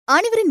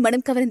அனைவரின்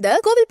மனம் கவர்ந்த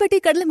கோவில்பட்டி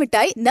கடலை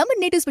மிட்டாய் நம்ம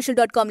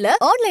nativespecial.comல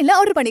ஆன்லைன்ல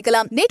ஆர்டர்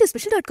பண்ணிக்கலாம்.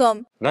 nativespecial.com.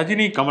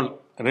 ரஜினி கமல்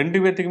ரெண்டு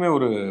பேத்துக்குமே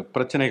ஒரு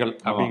பிரச்சனைகள்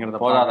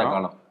அப்படிங்கறத போதாத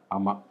காலம்.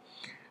 ஆமா,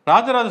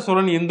 ராஜராஜ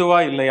சோழன் இந்துவா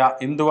இல்லையா,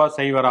 இந்துவா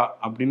சைவரா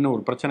அப்படின்னு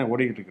ஒரு பிரச்சனை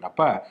ஓடிக்கிட்டு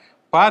இருக்கிறப்ப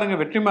பாருங்க,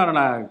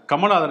 வெற்றிமாறனை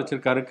கமல்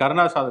ஆதரிச்சிருக்காரு,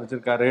 கருணாஸ்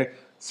ஆதரிச்சிருக்காரு,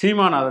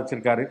 சீமான்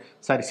ஆதரிச்சிருக்காரு.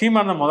 சாரி,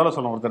 சீமான் தான் முதல்ல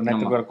சொன்ன ஒருத்தர்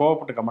நேற்று வேறு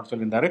கோவப்பட்டு கமல்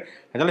சொல்லியிருந்தாரு.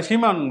 அதில்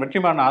சீமான்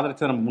வெற்றிமாறனை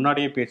ஆதரிச்சதை நம்ம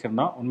முன்னாடியே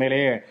பேசியிருந்தோம்.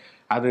 உண்மையிலேயே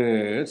அது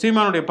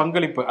சீமானுடைய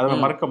பங்களிப்பு, அதை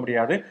மறுக்க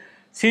முடியாது.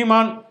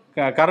 சீமான்,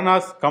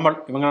 கருணாஸ், கமல்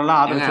இவங்களெல்லாம்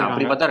ஆதரிச்சிருக்காங்க.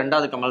 அப்படி பார்த்தா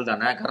ரெண்டாவது கமல்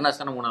தானே,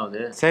 கருணாஸ் தானே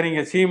மூணாவது.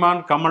 சரிங்க,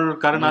 சீமான், கமல்,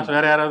 கருணாஸ்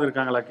வேற யாராவது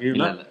இருக்காங்களா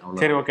கீழே?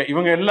 சரி, ஓகே.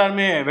 இவங்க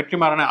எல்லாருமே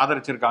வெற்றிமாறனை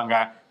ஆதரிச்சிருக்காங்க.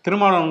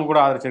 திருமாவளவன் கூட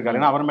ஆதரிச்சிருக்காரு,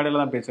 ஏன்னா அவர் மேடையில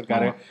தான்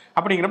பேசியிருக்காரு.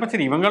 அப்படிங்கிறப்ப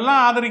சரி,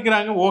 இவங்கெல்லாம்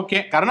ஆதரிக்கிறாங்க, ஓகே.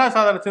 கருணாஸ்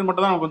ஆதரிச்சது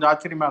மட்டும் தான் கொஞ்சம்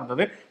ஆச்சரியமா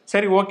இருந்தது.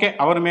 சரி, ஓகே,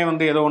 அவருமே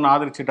ஏதோ ஒன்று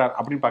ஆதரிச்சுட்டார்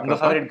அப்படின்னு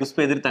பார்க்கலாம்.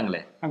 குஷ்பு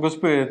எதிர்த்தாங்களே,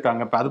 குஷ்பு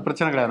எதிர்த்தாங்க. இப்போ அது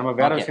பிரச்சனை கிடையாது, நம்ம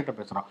வேற விஷயத்த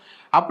பேசுறோம்.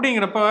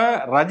 அப்படிங்கிறப்ப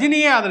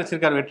ரஜினியே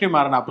ஆதரிச்சிருக்காரு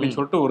வெற்றிமாறன் அப்படின்னு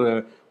சொல்லிட்டு ஒரு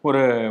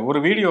ஒரு ஒரு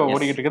வீடியோ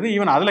ஓடிக்கிட்டு இருக்குது.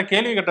 ஈவன் அதுல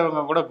கேள்வி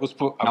கேட்டவங்க கூட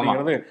குஷ்பு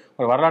அப்படிங்கிறது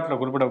ஒரு வரலாற்றுல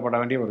குறிப்பிடப்பட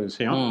வேண்டிய ஒரு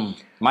விஷயம்.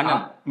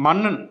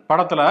 மன்னன்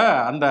படத்துல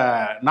அந்த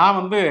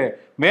நான்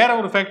வேற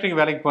ஒரு ஃபேக்டரிக்கு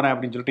வேலைக்கு போறேன்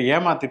அப்படின்னு சொல்லிட்டு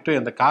ஏமாத்திட்டு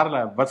அந்த கார்ல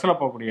பஸ்ல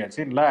போகக்கூடிய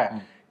சீன்ல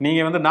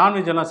நீங்க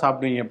நான்வெஜ் எல்லாம்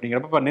சாப்பிடுவீங்க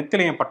அப்படிங்கிறப்ப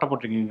நெத்திலையும் பட்ட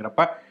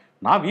போட்டிருக்கீங்கிறப்ப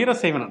நான்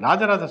வீரசைவன்,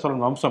 ராஜராஜ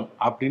சோழன் வம்சம்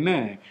அப்படின்னு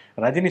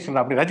ரஜினி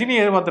சொல்ற. அப்படி ரஜினி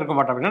எதிர்பார்த்திருக்க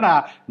மாட்டேன் அப்படின்னா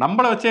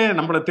நம்மளை வச்சே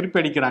நம்மளை திருப்பி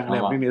அடிக்கிறாங்களே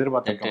அப்படின்னு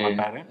எதிர்பார்த்திருக்க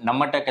மாட்டாரு.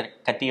 நம்மகிட்ட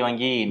கத்தி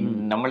வாங்கி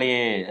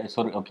நம்மளையே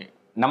ஓகே,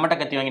 நம்மகிட்ட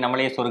கத்தி வாங்கி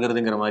நம்மளையே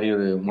சொருகிறதுங்கிற மாதிரி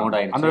ஒரு மோட்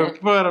ஆயிடுச்சு. அந்த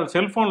இப்போ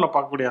செல்போன்ல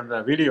பார்க்கக்கூடிய அந்த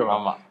வீடியோ,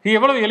 ஆமா,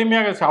 எவ்வளவு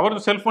எளிமையாக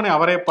அவர் செல்போனை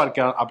அவரே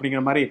பார்க்கிறார்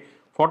அப்படிங்கிற மாதிரி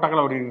போட்டோக்கள்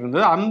அப்படி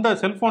இருந்தது. அந்த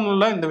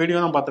செல்போன்ல இந்த வீடியோ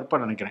தான்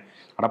பார்த்துருப்பேன் நினைக்கிறேன்.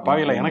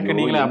 அடப்பாவில எனக்கு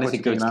நீங்களே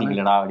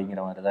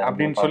அப்படிங்கிற மாதிரி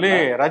அப்படின்னு சொல்லி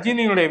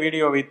ரஜினியுடைய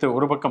வீடியோ வைத்து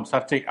ஒரு பக்கம்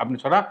சர்ச்சை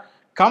அப்படின்னு சொன்னா,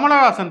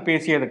 கமலஹாசன்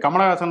பேசியது,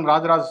 கமலஹாசன்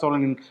ராஜராஜ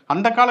சோழனின்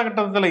அந்த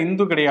காலகட்டத்தில்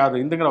இந்து கிடையாது,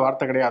 இந்துங்கிற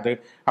வார்த்தை கிடையாது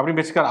அப்படின்னு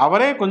பேசியிருக்காரு.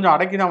 அவரே கொஞ்சம்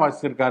அடக்கி தான்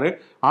வாசிச்சிருக்காரு.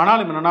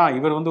 ஆனாலும் என்னன்னா,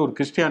 இவர் ஒரு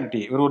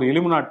கிறிஸ்டியானிட்டி, இவர் ஒரு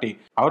இலுமினாட்டி,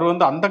 அவர்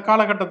அந்த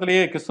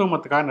காலகட்டத்திலேயே கிறிஸ்துவ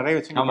மதத்துக்காக நிறைய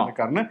விஷயங்கள்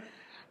பண்ணிருக்காருன்னு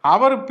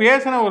அவர்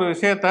பேசின ஒரு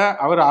விஷயத்த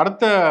அவர்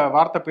அடுத்த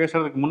வார்த்தை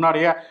பேசுறதுக்கு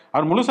முன்னாடியே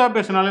அவர் முழுசா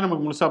பேசினாலே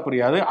நமக்கு முழுசா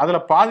புரியாது. அதுல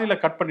பாதியில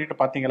கட்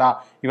பண்ணிட்டு பாத்தீங்களா,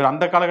 இவர்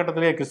அந்த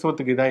காலகட்டத்திலேயே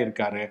கிறிஸ்துவத்துக்கு இதா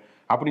இருக்காரு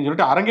அப்படின்னு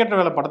சொல்லிட்டு அரங்கேற்ற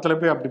வேலை படத்துல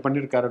போய் அப்படி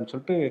பண்ணிருக்காருன்னு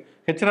சொல்லிட்டு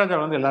ஹெச்ராஜா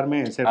எல்லாருமே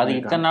அது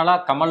இத்தனை நாளா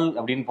கமல்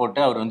அப்படின்னு போட்டு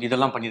அவர்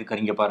இதெல்லாம்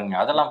பண்ணிருக்காரு பாருங்க,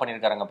 அதெல்லாம்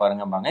பண்ணிருக்காருங்க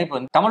பாருங்க. இப்ப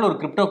கமல் ஒரு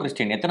கிரிப்டோ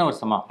கிறிஸ்டியன், எத்தனை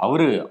வருஷமா?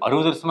 அவரு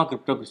 60 வருஷமா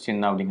கிரிப்டோ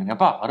கிறிஸ்டியன்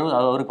அப்படிங்கிறப்பா,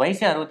 அவருக்கு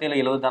வயசு 67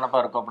 70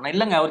 தானப்பா இருக்கும் அப்படின்னா,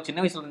 இல்லங்க அவர்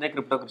சின்ன வயசுல இருந்தே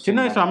கிரிப்டோ கிறிஸ்டியன்.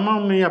 சின்ன வயசு அம்மா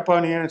நீ அப்பா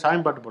நீ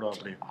சாமி பாட்டு போடுவா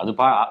அப்படி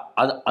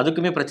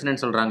அதுக்குமே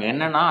பிரச்சனைன்னு சொல்றாங்க.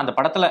 என்னன்னா, அந்த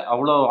படத்துல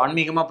அவ்வளவு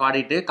ஆன்மீகமா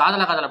பாடிட்டு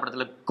காதல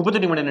படத்துல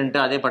குப்பத்தடி மணி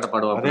நின்று அதே பாட்டை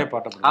பாடுவாங்க. அதே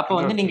பாட்டு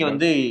அப்ப நீங்க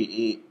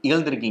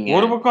இழந்திருக்கீங்க.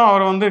 ஒரு பக்கம்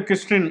அவர்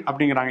கிறிஸ்டின்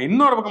அப்படிங்கிறாங்க,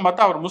 இன்னொரு பக்கம்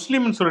பார்த்தா அவர்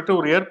முஸ்லீம்னு சொல்லிட்டு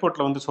ஒரு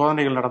ஏர்போர்ட்ல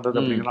சோதனைகள் நடந்தது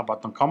அப்படிங்கலாம்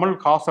பார்த்தோம். கமல்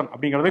ஹாசன்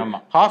அப்படிங்கிறது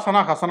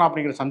ஹாசனா ஹசனா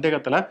அப்படிங்கிற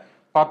சந்தேகத்துல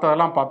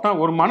பார்த்ததெல்லாம் பார்த்தா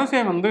ஒரு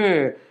மனுஷன்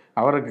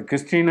அவருக்கு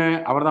கிறிஸ்டின்னு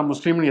அவர் தான்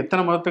முஸ்லீம்னு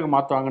எத்தனை மதத்துக்கு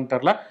மாற்றுவாங்கன்னு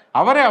தெரியல.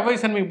 அவரே அவை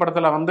சண்முக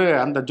படத்துல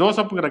அந்த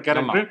ஜோசப்ங்கிற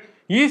கேரக்டர்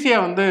ஈஸியா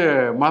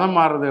மதம்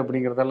மாறுது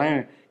அப்படிங்கிறதெல்லாம்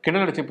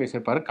கிணறு அடிச்சு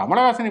பேசியிருப்பாரு.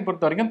 கமலஹாசனை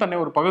பொறுத்த வரைக்கும் தன்னை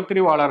ஒரு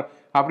பகுத்தறிவாளர்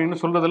அப்படின்னு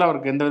சொல்றதுல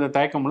அவருக்கு எந்தவித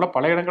தயக்கம் இல்லை.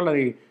 பல இடங்கள்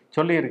அதை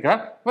சொல்லி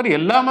இருக்கார். இவர்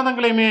எல்லா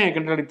மதங்களையுமே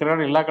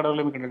கிண்டடித்திருக்கார், எல்லா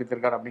கடவுளையுமே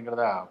கிண்டடித்திருக்கார்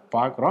அப்படிங்கிறத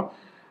பார்க்குறோம்.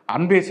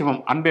 அன்பே சிவம்,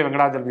 அன்பே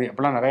வெங்கடாஜலபதி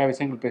அப்படிலாம் நிறைய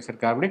விஷயங்கள்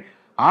பேசியிருக்காரு. அப்படி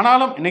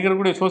ஆனாலும் இன்னைக்கு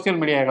இருக்கக்கூடிய சோசியல்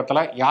மீடியா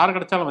இயக்கத்தில் யார்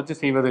கிடைச்சாலும்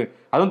வச்சு செய்வது,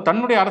 அதுவும்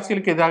தன்னுடைய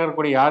அரசியலுக்கு எதிராக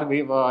இருக்கக்கூடிய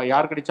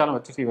யார் கிடைச்சாலும்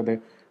வச்சு செய்வது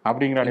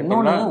அப்படிங்கிற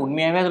இன்னொன்று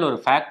உண்மையாவே அதுல ஒரு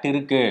ஃபேக்ட்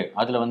இருக்கு.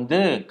 அதுல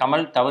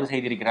கமல் தவறு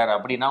செய்திருக்கிறார்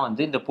அப்படின்னா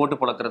இந்த போட்டு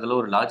புழக்கிறதுல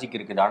ஒரு லாஜிக்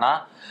இருக்குது. ஆனா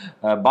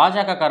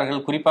பாஜக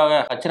காரர்கள் குறிப்பாக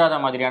ஹச்ராதா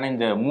மாதிரியான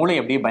இந்த மூளை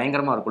அப்படியே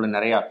பயங்கரமா இருக்குள்ள,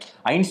 நிறைய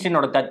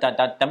ஐன்ஸ்டைனோட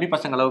தம்பி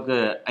பசங்க அளவுக்கு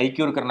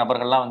ஐக்கியம் இருக்கிற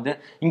நபர்கள்லாம்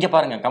இங்க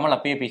பாருங்க கமல்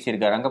அப்பயே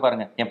பேசியிருக்காரு, அங்க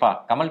பாருங்க ஏப்பா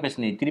கமல்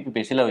பேசுனது திருப்பி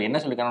பேசல,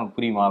 என்ன சொல்லிருக்கான்னு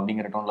புரியுமா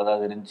அப்படிங்கிற டோன்ல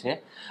தான் இருந்துச்சு.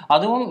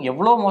 அதுவும்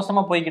எவ்வளவு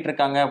மோசமா போய்கிட்டு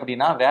இருக்காங்க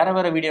அப்படின்னா,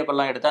 வேற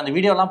வீடியோக்கள்லாம் எடுத்து அந்த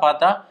வீடியோலாம்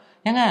பார்த்தா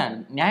ஏங்க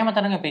நியாயமா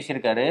தானங்க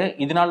பேசியிருக்காரு.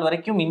 இது நாள்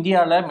வரைக்கும்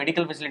இந்தியாவில்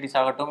மெடிக்கல் ஃபெசிலிட்டிஸ்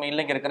ஆகட்டும்,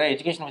 இல்லைங்க இருக்கிற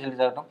எஜுகேஷன்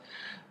ஃபெசிலிட்டிஸ் ஆகட்டும்,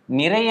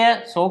 நிறைய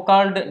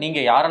சோகால்டு நீங்க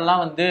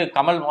யாரெல்லாம்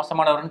கமல்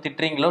மோசமானவர்னு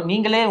திட்டுறீங்களோ,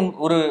 நீங்களே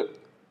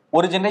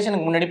ஒரு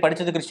ஜென்ரேஷனுக்கு முன்னாடி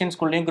படிச்சது கிறிஸ்டியன்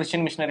ஸ்கூல்லையும்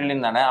கிறிஸ்டியன்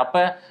மிஷனரிலையும் தானே.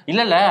 அப்ப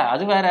இல்ல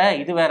அது வேற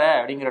இது வேற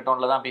அப்படிங்கிற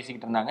டோன்ல தான்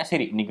பேசிக்கிட்டு இருந்தாங்க.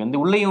 சரி,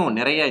 இன்னைக்கு உள்ளேயும்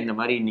நிறைய இந்த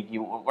மாதிரி இன்னைக்கு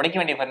உடைக்க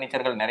வேண்டிய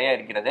பர்னிச்சர்கள் நிறைய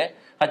இருக்கிறது.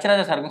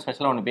 ஹச்ராஜா சாருக்கும்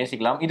ஸ்பெஷலா ஒன்று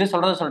பேசிக்கலாம். இது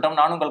சொல்லிட்டோம்.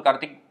 நான் உங்கள்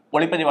கார்த்திக்,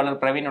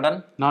 ஒளிப்பதிவாளர் பிரவீனுடன்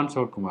நான்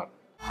சிவகுமார்.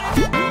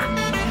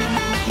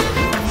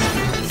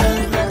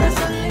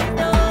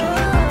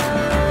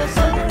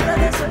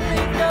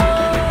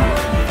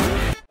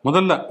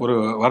 முதல்ல ஒரு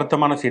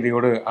வருத்தமான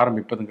செய்தியோடு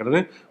ஆரம்பிப்பதுங்கிறது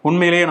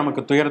உண்மையிலேயே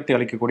நமக்கு துயரத்தை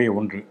அளிக்கக்கூடிய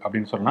ஒன்று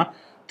அப்படின்னு சொன்னால்,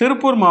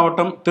 திருப்பூர்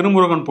மாவட்டம்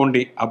திருமுருகன்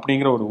பூண்டி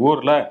அப்படிங்கிற ஒரு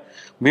ஊரில்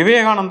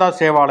விவேகானந்தா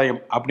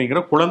சேவாலயம்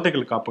அப்படிங்கிற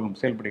குழந்தைகள் காப்பகம்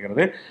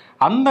செயல்படுகிறது.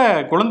 அந்த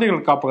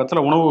குழந்தைகள்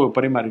காப்பகத்தில் உணவு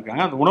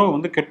பரிமாறியிருக்காங்க. அந்த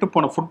உணவு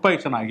கெட்டுப்போன ஃபுட்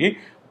பாய்சன் ஆகி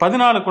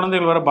 14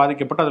 குழந்தைகள் வரை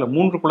பாதிக்கப்பட்டு அதில்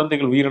 3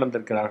 குழந்தைகள்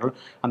உயிரிழந்திருக்கிறார்கள்.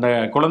 அந்த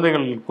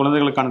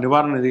குழந்தைகளுக்கான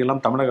நிவாரண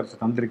நிதியெல்லாம் தமிழக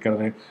அரசு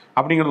தந்திருக்கிறது.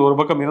 அப்படிங்கிறது ஒரு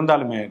பக்கம்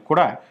இருந்தாலுமே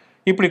கூட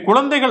இப்படி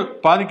குழந்தைகள்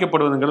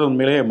பாதிக்கப்படுவதுங்கிறது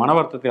உண்மையிலேயே மன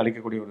வருத்தத்தை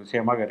அளிக்கக்கூடிய ஒரு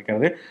விஷயமாக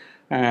இருக்கிறது.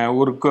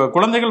 ஒரு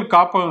குழந்தைகள்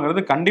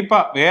காப்பகங்கிறது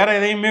கண்டிப்பாக வேற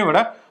எதையுமே விட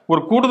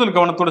ஒரு கூடுதல்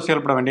கவனத்தோடு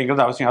செயல்பட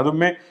வேண்டியது அவசியம்.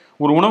 அதுவுமே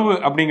ஒரு உணவு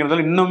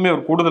அப்படிங்கிறதுல இன்னுமே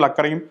ஒரு கூடுதல்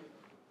அக்கறையும்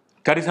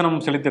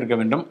கரிசனமும் செலுத்தியிருக்க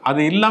வேண்டும். அது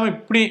இல்லாமல்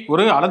இப்படி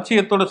ஒரு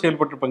அலட்சியத்தோடு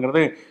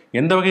செயல்பட்டுருப்பங்கிறது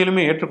எந்த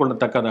வகையிலுமே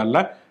ஏற்றுக்கொள்ளத்தக்கது அல்ல.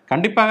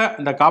 கண்டிப்பாக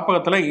இந்த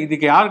காப்பகத்தில்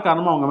இதுக்கு யார்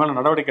காரணமோ அவங்க மேலே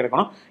நடவடிக்கை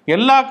எடுக்கணும்.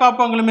 எல்லா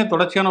காப்பகங்களுமே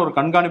தொடர்ச்சியான ஒரு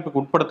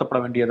கண்காணிப்புக்கு உட்படுத்தப்பட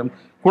வேண்டியதும்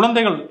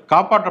குழந்தைகள்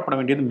காப்பாற்றப்பட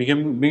வேண்டியது மிக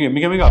மிக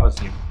மிக மிக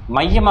அவசியம்.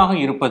 மையமாக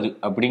இருப்பது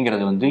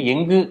அப்படிங்கிறது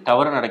எங்கு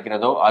தவறு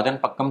நடக்கிறதோ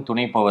அதன் பக்கம்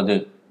துணை போவது.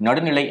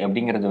 நடுநிலை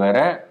அப்படிங்கிறது வேற,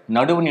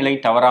 நடுவுநிலை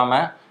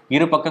தவறாம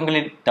இரு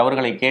பக்கங்களில்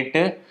தவறுகளை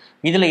கேட்டு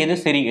இதுல எது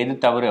சரி எது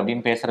தவறு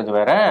அப்படின்னு பேசுறது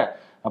வேற.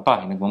 அப்பா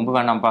எனக்கு ரொம்ப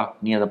வேணாம்ப்பா,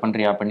 நீ அதை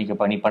பண்றியா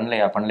பண்ணிக்கப்பா, நீ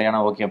பண்ணலையானா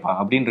ஓகேப்பா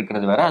அப்படின்னு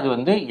இருக்கிறது வேற.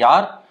 அது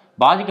யார்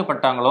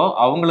பாதிக்கப்பட்டாங்களோ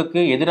அவங்களுக்கு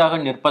எதிராக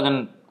நிற்பதன்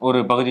ஒரு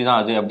பகுதி தான்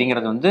அது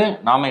அப்படிங்கிறது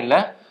நாம இல்லை,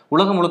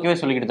 உலகம் முழுக்கவே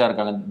சொல்லிக்கிட்டு தான்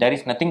இருக்காங்க. there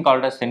is nothing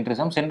called as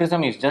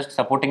centrism is just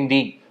supporting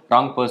the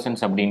wrong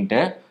persons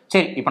அப்படின்ட்டு.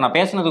 சரி, இப்போ நான்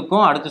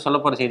பேசுனதுக்கும் அடுத்து சொல்ல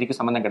போற செய்திக்கும்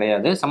சம்மந்தம்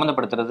கிடையாது,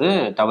 சம்மந்தப்படுத்துறது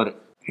தவறு.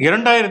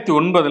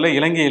 2009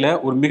 இலங்கையில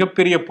ஒரு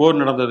மிகப்பெரிய போர்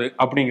நடந்தது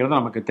அப்படிங்கிறது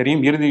நமக்கு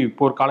தெரியும். இறுதி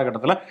போர்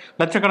காலகட்டத்தில்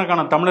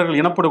லட்சக்கணக்கான தமிழர்கள்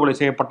இனப்படுகொலை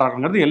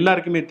செய்யப்பட்டார்கள்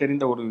எல்லாருக்குமே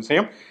தெரிந்த ஒரு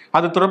விஷயம்.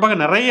 அது தொடர்பாக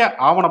நிறைய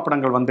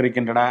ஆவணப்படங்கள்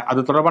வந்திருக்கின்றன,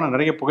 அது தொடர்பான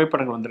நிறைய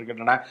புகைப்படங்கள்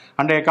வந்திருக்கின்றன.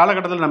 அன்றைய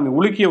காலகட்டத்தில் நம்ம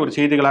உலுக்கிய ஒரு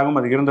செய்திகளாகவும்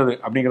அது இருந்தது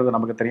அப்படிங்கிறது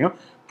நமக்கு தெரியும்.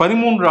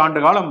 13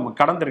 ஆண்டு காலம்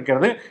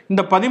கடந்திருக்கிறது.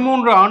 இந்த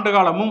 13 ஆண்டு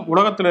காலமும்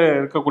உலகத்தில்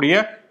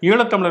இருக்கக்கூடிய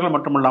ஈழத்தமிழர்கள்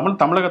மட்டுமல்லாமல்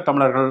தமிழக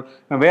தமிழர்கள்,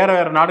 வேற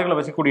வேற நாடுகளில்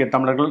வசிக்கக்கூடிய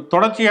தமிழர்கள்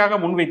தொடர்ச்சியாக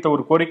முன்வைத்த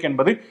ஒரு கோரிக்கை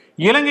என்பது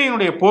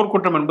இலங்கையினுடைய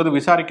போர்க்குற்றம் என்பது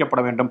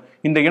விசாரிக்கப்பட வேண்டும்,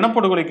 இந்த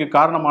இனப்படுகொலைக்கு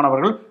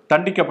காரணமானவர்கள்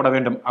தண்டிக்கப்பட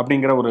வேண்டும்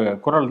அப்படிங்கிற ஒரு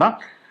குரல் தான்.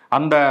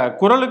 அந்த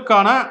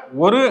குரலுக்கான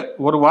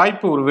ஒரு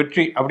வாய்ப்பு, ஒரு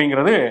வெற்றி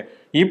அப்படிங்கிறது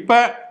இப்ப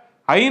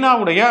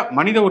ஐநாவுடைய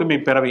மனித உரிமை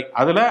பேரவை,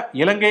 அதுல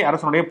இலங்கை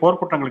அரசனுடைய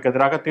போர்க்குற்றங்களுக்கு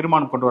எதிராக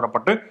தீர்மானம் கொண்டு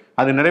வரப்பட்டு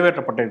அது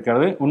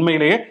நிறைவேற்றப்பட்டிருக்கிறது.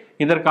 உண்மையிலேயே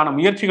இதற்கான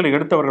முயற்சிகளை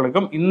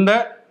எடுத்தவர்களுக்கும்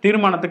இந்த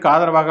தீர்மானத்துக்கு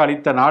ஆதரவாக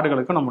அளித்த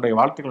நாடுகளுக்கும் நம்முடைய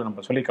வாழ்த்துக்களை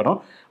நம்ம சொல்லிக்கிறோம்.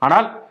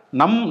 ஆனால்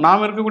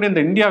நாம் இருக்கக்கூடிய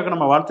இந்த இந்தியாவுக்கு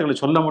நம்ம வாழ்த்துக்களை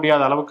சொல்ல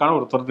முடியாத அளவுக்கான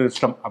ஒரு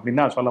துரதிருஷ்டம்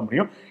அப்படின்னு தான் சொல்ல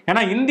முடியும்.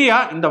 ஏன்னா இந்தியா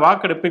இந்த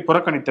வாக்கெடுப்பை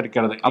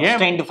புறக்கணித்திருக்கிறது.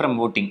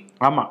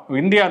 ஆமா,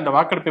 இந்தியா இந்த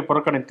வாக்கெடுப்பை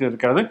புறக்கணித்து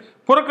இருக்கிறது.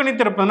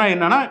 புறக்கணித்திருப்பதுனா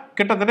என்னன்னா,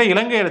 கிட்டத்தட்ட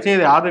இலங்கை அரசை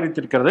இதை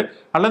ஆதரித்திருக்கிறது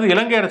அல்லது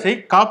இலங்கை அரசை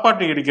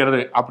காப்பாற்றி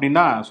இருக்கிறது அப்படின்னு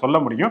தான் சொல்ல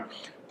முடியும்.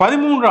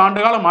 13 ஆண்டு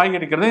காலம்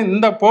ஆகியிருக்கிறது.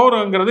 இந்த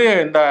போருங்கிறது,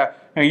 இந்த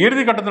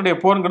இறுதி கட்டத்துடைய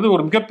போருங்கிறது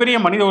ஒரு மிகப்பெரிய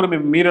மனித உரிமை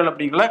மீறல்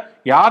அப்படிங்கிற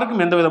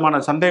யாருக்கும் எந்த விதமான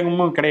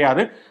சந்தேகமும்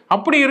கிடையாது.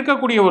 அப்படி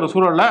இருக்கக்கூடிய ஒரு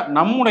சூழல்ல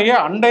நம்முடைய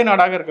அண்டை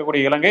நாடாக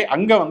இருக்கக்கூடிய இலங்கை,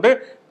 அங்க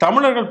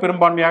தமிழர்கள்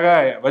பெரும்பான்மையாக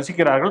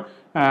வசிக்கிறார்கள்,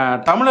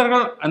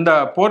 தமிழர்கள் அந்த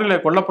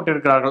போரில்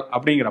கொல்லப்பட்டிருக்கிறார்கள்.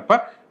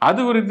 அப்படிங்கிறப்ப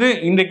அது குறித்து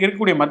இன்றைக்கு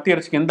இருக்கக்கூடிய மத்திய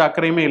அரசுக்கு எந்த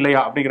அக்கறையுமே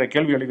இல்லையா அப்படிங்கிற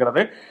கேள்வி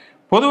எழுகிறது.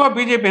 பொதுவாக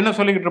பிஜேபி என்ன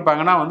சொல்லிக்கிட்டு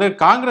இருப்பாங்கன்னா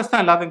காங்கிரஸ்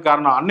தான் எல்லாத்துக்கும்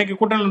காரணம், அன்னைக்கு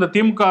கூட்டணியில் இருந்த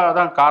திமுக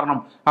தான் காரணம்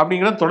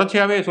அப்படிங்கிறத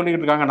தொடர்ச்சியாகவே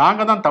சொல்லிக்கிட்டு இருக்காங்க.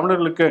 நாங்கள் தான்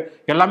தமிழர்களுக்கு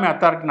எல்லாமே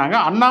அத்தாரிட்டினாங்க.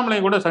 அண்ணாமலை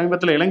கூட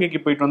சமீபத்தில்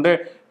இலங்கைக்கு போயிட்டு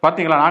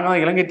பார்த்தீங்களா, நாங்கள்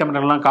தான் இலங்கை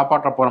தமிழர்கள்லாம்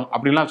காப்பாற்ற போகிறோம்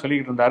அப்படின்லாம்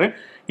சொல்லிக்கிட்டு இருந்தாரு.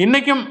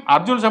 இன்னைக்கும்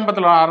அர்ஜுன்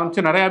சம்பத்தில்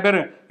ஆரம்பித்து நிறைய பேர்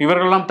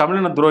இவர்கள்லாம்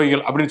தமிழின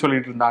துரோகிகள் அப்படின்னு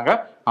சொல்லிட்டு இருந்தாங்க.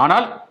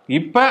 ஆனால்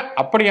இப்போ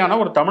அப்படியான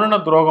ஒரு தமிழின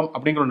துரோகம்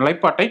அப்படிங்கிற ஒரு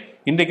நிலைப்பாட்டை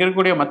இன்றைக்கு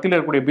இருக்கக்கூடிய மத்தியில்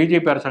இருக்கக்கூடிய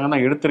பிஜேபி அரசாங்கம்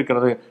தான்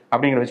எடுத்திருக்கிறது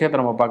அப்படிங்கிற விஷயத்தை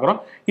நம்ம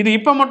பார்க்குறோம். இது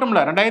இப்போ மட்டும்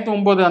இல்லை,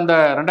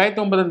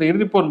 2009 இந்த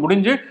இறுதிப்போர்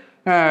முடிஞ்சு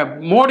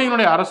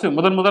மோடியினுடைய அரசு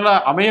முதல்ல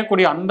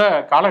அமையக்கூடிய அந்த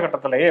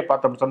காலகட்டத்திலேயே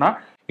பார்த்தோம்னு சொன்னா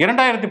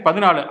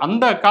 2014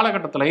 அந்த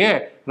காலகட்டத்திலேயே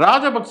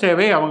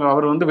ராஜபக்சேவை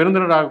அவர்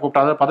விருந்தினராக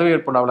கூப்பிட்டாத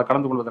பதவியேற்பு விழாவில்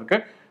கலந்து கொள்வதற்கு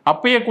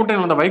அப்பயே கூட்டணி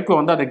வந்த வைகோ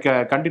அதை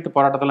கண்டித்து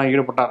போராட்டத்தில்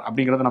ஈடுபட்டார்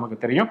அப்படிங்கிறது நமக்கு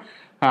தெரியும்.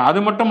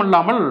 அது மட்டும்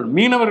இல்லாமல்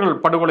மீனவர்கள்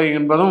படுகொலை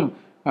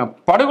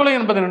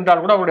என்பது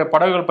என்றால் கூட அவருடைய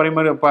படகுகள்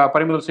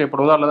பறிமுதல்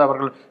செய்யப்படுவதோ அல்லது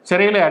அவர்கள்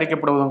சிறையிலே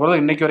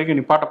அடைக்கப்படுவதுங்கிறதோ இன்னைக்கு வரைக்கும்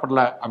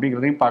நிப்பாட்டப்படல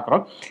அப்படிங்கிறதையும்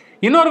பார்க்குறோம்.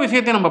 இன்னொரு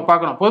விஷயத்தை நம்ம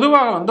பார்க்கணும்.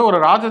 பொதுவாக ஒரு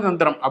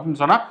ராஜதந்திரம்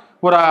அப்படின்னு சொன்னா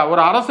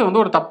ஒரு அரசு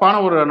ஒரு தப்பான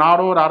ஒரு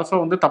நாடோ ஒரு அரசோ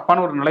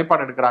தப்பான ஒரு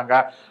நிலைப்பாடு எடுக்கிறாங்க.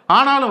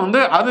 ஆனாலும்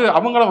அது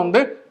அவங்கள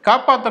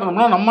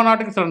காப்பாற்றுறதுனா நம்ம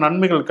நாட்டுக்கு சில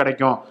நன்மைகள்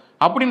கிடைக்கும்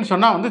அப்படின்னு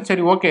சொன்னா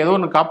சரி ஓகே ஏதோ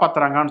ஒன்று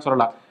காப்பாத்துறாங்கன்னு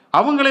சொல்லலாம்.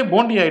 அவங்களே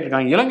போண்டி ஆகிட்டு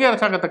இருக்காங்க. இலங்கை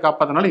அரசாங்கத்தை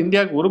காப்பாற்றினால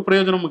இந்தியாவுக்கு ஒரு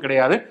பிரயோஜனமும்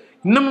கிடையாது.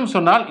 இன்னமும்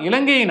சொன்னால்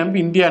இலங்கையை நம்பி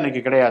இந்தியா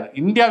இன்னைக்கு கிடையாது,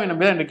 இந்தியாவை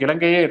நம்பி தான் இன்னைக்கு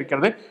இலங்கையே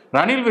இருக்கிறது.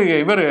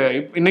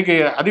 இன்னைக்கு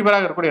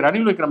அதிபராக இருக்கக்கூடிய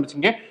ரணில்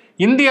விக்ரமசிங்கே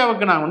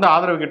இந்தியாவுக்கு நான்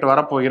ஆதரவு கேட்டு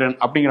வரப்போகிறேன்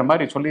அப்படிங்கிற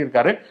மாதிரி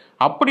சொல்லியிருக்காரு.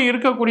 அப்படி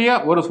இருக்கக்கூடிய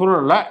ஒரு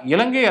சூழல்ல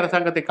இலங்கை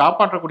அரசாங்கத்தை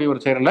காப்பாற்றக்கூடிய ஒரு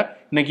செயலில்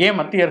இன்னைக்கு ஏன்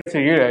மத்திய அரசு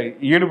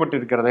ஈடுபட்டு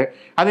இருக்கிறது?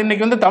 அது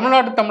இன்னைக்கு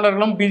தமிழ்நாட்டு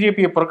தமிழர்களும்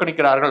பிஜேபியை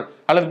புறக்கணிக்கிறார்கள்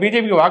அல்லது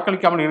பிஜேபிக்கு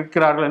வாக்களிக்காமல்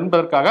இருக்கிறார்கள்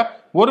என்பதற்காக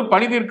ஒரு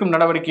பழி தீர்க்கும்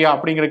நடவடிக்கையா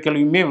அப்படிங்கிற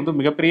கேள்வியுமே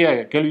மிகப்பெரிய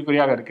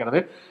கேள்விக்குறியாக இருக்கிறது.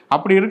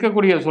 அப்படி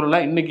இருக்கக்கூடிய சூழல்ல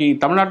இன்னைக்கு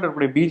தமிழ்நாட்டில்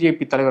இருக்கக்கூடிய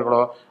பிஜேபி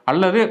தலைவர்களோ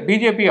அல்லது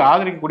பிஜேபி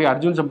ஆதரிக்கக்கூடிய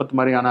அர்ஜுன் சம்பத்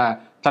மாதிரியான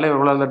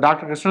தலைவர்களோ அல்லது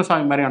டாக்டர்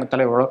கிருஷ்ணசாமி மாதிரியான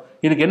தலைவர்களோ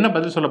இதுக்கு என்ன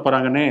பதில் சொல்ல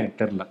போறாங்கன்னு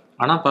தெரியல.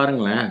 ஆனா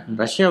பாருங்களேன்,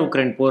 ரஷ்யா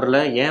உக்ரைன் போர்ல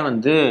ஏன்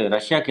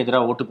ரஷ்யாவுக்கு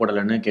எதிராக ஓட்டு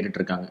போடலன்னு கேட்டுட்டு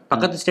இருக்காங்க.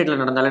 பக்கத்து ஸ்டேட்ல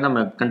நடந்தாலே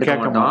நம்ம கண்டுக்க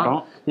மாட்டோம்.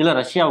 இதுல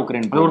ரஷ்யா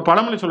உக்ரைன் ஒரு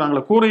பழமொழி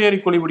சொல்லுவாங்களா, கூரை ஏறி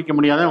கொடி பிடிக்க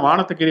முடியாத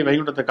வானத்துக்கு ஏறி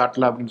வைகுண்டத்தை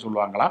காட்டல அப்படின்னு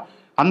சொல்லுவாங்களா,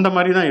 அந்த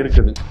மாதிரி தான்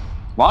இருக்குது.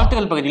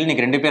 வாழ்த்துக்கள் பகுதியில்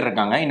இன்னைக்கு 2 பேர்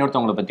இருக்காங்க.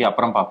 இன்னொருத்தவங்களை பத்தி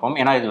அப்புறம் பார்ப்போம்.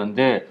 ஏன்னா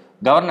இது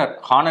governor,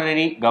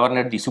 honorary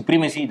governor, the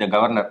supremacy the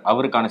governor,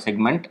 அவருக்கான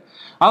செக்மெண்ட்.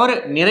 அவர்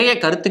நிறைய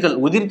கருத்துக்கள்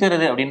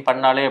உதிர்த்துறது அப்படின்னு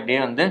பண்ணாலே அப்படியே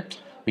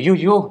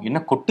ஐயோ என்ன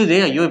கொட்டுதே,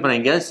 ஐயோ இப்ப நான்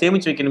எங்கேயாவது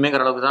சேமிச்சு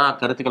வைக்கணுமேங்கிற அளவுக்கு தான்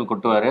கருத்துக்கள்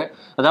கொட்டுவாரு.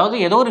 அதாவது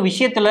ஏதோ ஒரு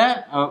விஷயத்துல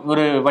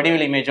ஒரு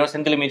வடிவில் இமேஜோ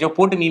செந்தில் இமேஜோ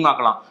போட்டு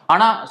மீமாக்கலாம்,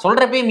 ஆனா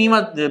சொல்றப்பே மீமா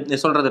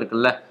சொல்றது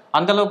இருக்குல்ல,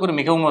 அந்த அளவுக்கு ஒரு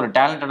மிகவும் ஒரு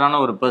டேலண்டடான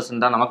ஒரு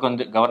பர்சன் தான் நமக்கு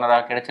வந்து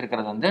கவர்னராக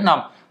கிடைச்சிருக்கிறது வந்து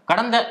நாம்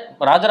கடந்த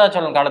ராஜராஜ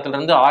சோழன் காலத்துல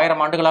இருந்து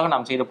 1000 ஆண்டுகளாக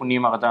நாம் செய்த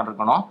புண்ணியமாகத்தான்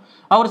இருக்கணும்.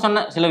 அவர்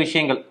சொன்ன சில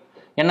விஷயங்கள்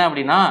என்ன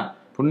அப்படின்னா,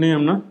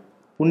 புண்ணியம்னா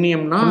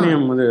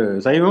புண்ணியம் இது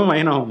சைவம்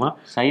வைணவமா?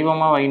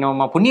 சைவமா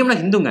வைணவமா? புண்ணியம்னா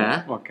ஹிந்துங்க.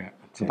 ஓகே,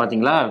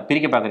 பாத்தீங்களா,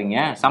 பிரிக்க பாக்குறீங்க.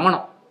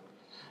 சமணம்.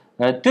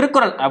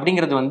 திருக்குறள்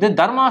அப்படிங்கிறது வந்து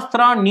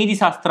தர்மாஸ்திரா நீதி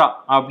சாஸ்திரா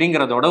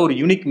அப்படிங்கிறதோட ஒரு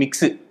யூனிக்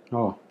மிக்ஸு.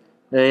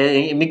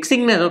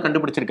 மிக்சிங்னு ஏதோ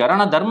கண்டுபிடிச்சிருக்காரு.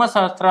 ஆனா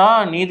தர்மசாஸ்திரா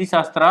நீதி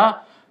சாஸ்திரா,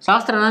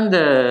 சாஸ்திரனா இந்த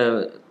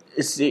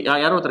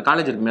யாரோ ஒருத்தர்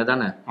காலேஜ் இருக்குமே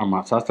தானே? ஆமா,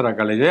 சாஸ்திரா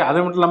காலேஜ். அது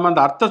மட்டும் இல்லாம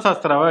அந்த அர்த்த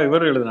சாஸ்திராவா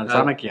இவர் எழுதினார்,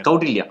 சாணக்கியா.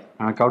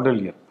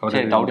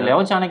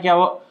 கௌடில்யாவோ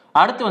சாணக்கியாவோ.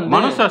 அடுத்து வந்து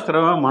மனு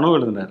சாஸ்திராவா மனு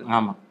எழுதினாரு.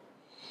 ஆமா,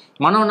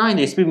 மனுனா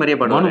இந்த எஸ்பி மாதிரியே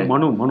பண்ணுவாரு.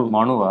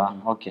 மனுவா?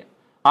 ஓகே.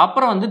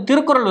 அப்புறம் வந்து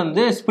திருக்குறள்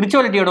வந்து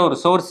ஸ்பிரிச்சுவாலிட்டியோட ஒரு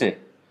சோர்ஸ்.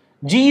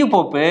 ஜியு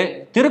போப்பு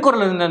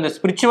திருக்குறள் இருந்த அந்த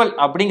ஸ்பிரிச்சுவல்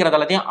அப்படிங்கறது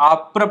எல்லாத்தையும்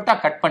அப்ரப்டா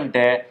கட்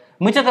பண்ணிட்டு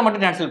மிச்சத்தை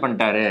மட்டும் கேன்சல்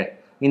பண்ணிட்டாரு.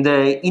 இந்த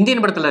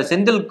இந்தியன் படத்துல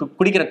செந்தில்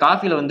குடிக்கிற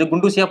காஃபில வந்து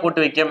குண்டூசியா போட்டு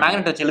வைக்க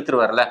மேக்னெட் வச்சு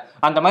இழுத்துருவார்ல,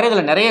 அந்த மாதிரி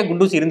அதுல நிறைய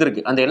குண்டூசி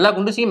இருந்திருக்கு. அந்த எல்லா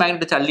குண்டூசியும்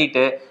மேக்னெட் வச்சு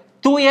அள்ளிட்டு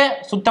தூய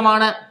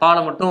சுத்தமான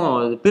பாலை மட்டும்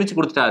பிரிச்சு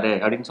கொடுத்துட்டாரு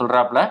அப்படின்னு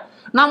சொல்றாப்புல.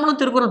 நாமளும்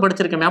திருக்குறள்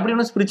படிச்சிருக்கோமே, அப்படி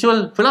ஒன்றும்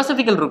ஸ்பிரிச்சுவல்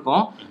பிலாசபிக்கல்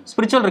இருக்கும்,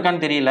 ஸ்பிரிச்சுவல்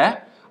இருக்கான்னு தெரியல.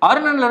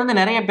 அருணன்ல இருந்து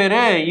நிறைய பேர்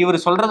இவர்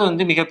சொல்றது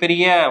வந்து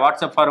மிகப்பெரிய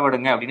வாட்ஸ்அப்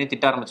ஃபார்வர்டுங்க அப்படின்னு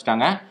திட்ட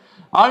ஆரம்பிச்சிட்டாங்க.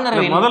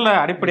 ஆளுநர் முதல்ல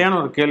அடிப்படையான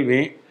ஒரு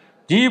கேள்வி,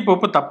 ஜி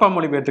போப்பு தப்பா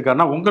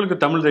மொழிபெயர்த்துக்காருன்னா உங்களுக்கு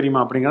தமிழ்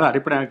தெரியுமா அப்படிங்கிறது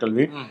அடிப்படையான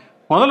கேள்வி.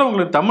 முதல்ல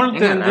உங்களுக்கு தமிழ்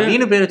தெரிஞ்சு,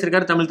 ரவின்னு பேர்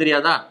வச்சிருக்காரு, தமிழ்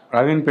தெரியாதா?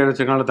 ரவின்னு பேர்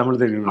வச்சிருக்காங்க,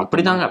 தமிழ் தெரியும்.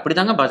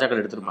 அப்படிதாங்க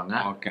பாஜக எடுத்திருப்பாங்க.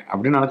 ஓகே,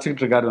 அப்படின்னு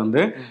நினைச்சுக்கிட்டு இருக்காரு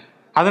வந்து.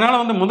 அதனால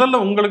வந்து முதல்ல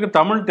உங்களுக்கு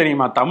தமிழ்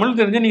தெரியுமா, தமிழ்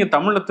தெரிஞ்சு நீங்க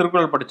தமிழ்ல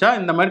திருக்குறள் படிச்சா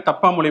இந்த மாதிரி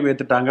தப்பா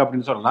மொழிபெயர்த்துட்டாங்க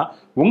அப்படின்னு சொல்லலாம்.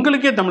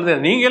 உங்களுக்கே தமிழ்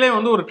தெரியும், நீங்களே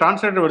வந்து ஒரு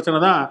டிரான்ஸ்லேட்டர் வெர்ஷனை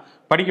தான்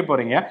படிக்க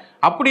போறீங்க.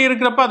 அப்படி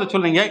இருக்கிறப்ப அதை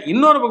சொல்லுங்க.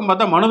 இன்னொரு பக்கம்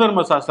பார்த்தா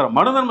மனுதர்ம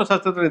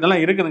சாஸ்திரத்துல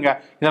இதெல்லாம் இருக்குதுங்க,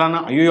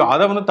 இதெல்லாம் ஐயோ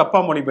அதை வந்து தப்பா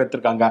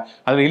மொழிபெயர்த்திருக்காங்க,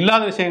 அதுல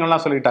இல்லாத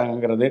விஷயங்கள்லாம்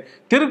சொல்லிட்டாங்கிறது.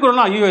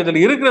 திருக்குறள்லாம் ஐயோ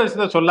இதுல இருக்கிற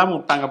விஷயத்த சொல்லாம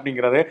விட்டாங்க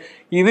அப்படிங்கிறது.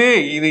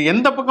 இது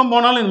எந்த பக்கம்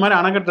போனாலும் இந்த மாதிரி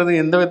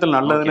அணகட்டுறது எந்த விதத்தில்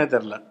நல்லதுன்னே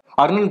தெரியல.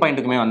 அருணன்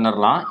பாயிண்ட்டுக்குமே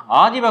வந்துடலாம்.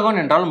 ஆதிபகவன்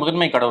என்றால்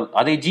முதன்மை கடவுள்,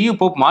 அதை ஜியு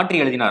போப் மாற்றி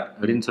எழுதினார்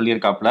அப்படின்னு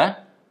சொல்லியிருக்காப்ல.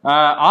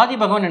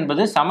 ஆதிபகவன்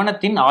என்பது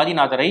சமணத்தின்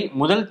ஆதிநாதரை,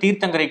 முதல்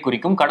தீர்த்தங்கரை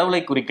குறிக்கும்,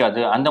 கடவுளை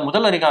குறிக்காது. அந்த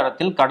முதல்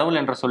அதிகாரத்தில் கடவுள்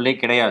என்ற சொல்லே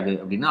கிடையாது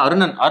அப்படின்னு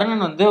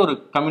அருணன் வந்து ஒரு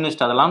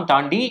கம்யூனிஸ்ட். அதெல்லாம்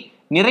தாண்டி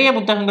நிறைய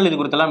புத்தகங்கள் இது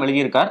குறித்தெல்லாம்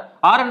எழுதியிருக்கார்.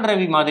 RN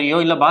ரவி மாதிரியோ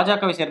இல்ல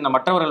பாஜகவை சேர்ந்த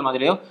மற்றவர்கள்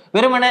மாதிரியோ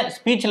வெறுமனே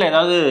ஸ்பீச்ல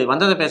ஏதாவது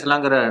வந்ததை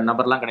பேசலாங்கிற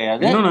நபர்லாம்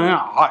கிடையாது. இன்னொன்னு,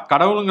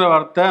 கடவுளுங்கிற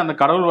வார்த்தை அந்த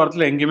கடவுள்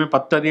வார்த்தையில எங்கேயுமே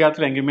 10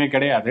 அதிகாரத்துல எங்கேயுமே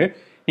கிடையாது.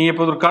 நீங்க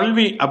இப்போ ஒரு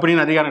கல்வி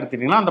அப்படின்னு அதிகாரம்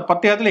எடுத்துட்டீங்கன்னா அந்த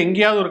 10 அதிகாரத்துல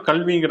எங்கேயாவது ஒரு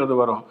கல்விங்கிறது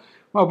வரும்.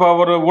 இப்போ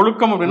ஒரு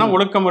ஒழுக்கம் அப்படின்னா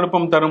ஒழுக்கம்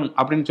விழுப்பம் தரும்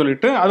அப்படின்னு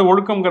சொல்லிட்டு அது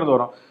ஒழுக்கம்ங்கிறது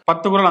வரும்.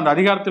 10 குறள் அந்த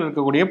அதிகாரத்தில்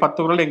இருக்கக்கூடிய 10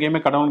 குறள் எங்கேயுமே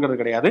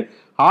கடவுள்ங்கிறது கிடையாது.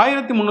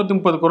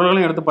 1330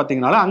 குறள்களும் எடுத்து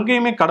பார்த்தீங்கன்னால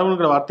அங்கேயுமே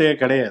கடவுள்ங்கிற வார்த்தையே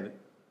கிடையாது.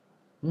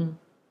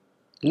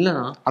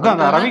 இல்லனா அதான்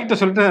அந்த ரவி கிட்ட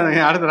சொல்லிட்டு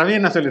அடுத்த ரவி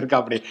என்ன சொல்லியிருக்கா,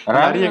 அப்படி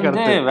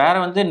வேற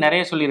வந்து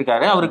நிறைய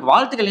சொல்லியிருக்காரு. அவருக்கு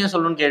வாழ்த்துக்கள் ஏன்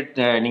சொல்லணும்னு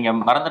கேட்டு நீங்க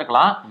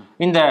மறந்துருக்கலாம்.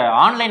 இந்த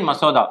ஆன்லைன்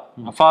மசோதா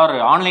ஃபார்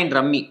ஆன்லைன்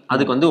ரம்மி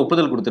அதுக்கு வந்து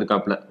ஒப்புதல்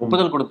கொடுத்துருக்காப்ல,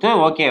 ஒப்புதல் கொடுத்து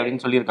ஓகே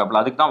அப்படின்னு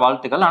சொல்லியிருக்காப்ல, அதுக்கு தான்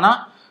வாழ்த்துக்கள். ஆனா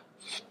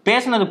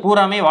பேசினது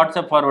பூராமே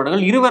வாட்ஸ்அப்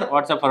ஃபார்வர்டுகள். இருவர்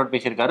வாட்ஸ்அப் ஃபார்வர்ட்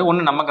பேசியிருக்காரு.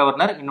 ஒன்னு நம்ம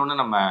கவர்னர்,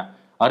 இன்னொன்னு நம்ம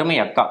அருமை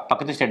அக்கா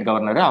பக்கத்து ஸ்டேட்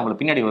கவர்னர்.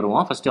 அவங்களுக்கு பின்னாடி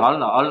வருவோம். ஃபர்ஸ்ட்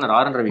ஆளுநர்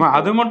RN ரவி.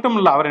 அது மட்டும்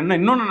இல்ல, அவர்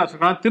இன்னொன்னு என்ன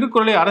சொல்றாங்க,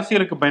 திருக்குறளை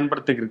அரசியலுக்கு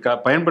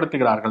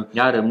பயன்படுத்துகிறார்கள்.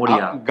 யாரு?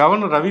 மோடியா?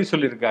 கவர்னர் ரவி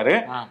சொல்லியிருக்காரு.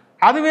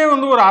 அதுவே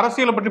வந்து ஒரு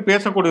அரசியலை பற்றி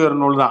பேசக்கூடிய ஒரு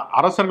நூல் தான்.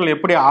 அரசர்கள்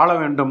எப்படி ஆள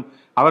வேண்டும்,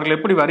 அவர்கள்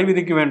எப்படி வரி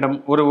விதிக்க வேண்டும்,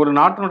 ஒரு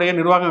நாட்டினுடைய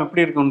நிர்வாகம்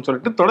எப்படி இருக்கும்னு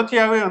சொல்லிட்டு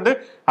தொடர்ச்சியாகவே வந்து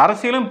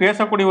அரசியலும்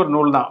பேசக்கூடிய ஒரு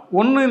நூல் தான்.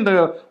 ஒன்று, இந்த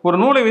ஒரு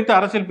நூலை வைத்து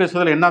அரசியல்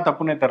பேசுவதில் என்ன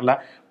தப்புன்னே தெரில.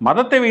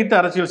 மதத்தை வைத்து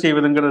அரசியல்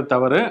செய்வதுங்கிறது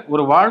தவறு.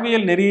 ஒரு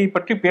வாழ்வியல் நெறியை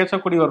பற்றி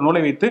பேசக்கூடிய ஒரு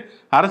நூலை வைத்து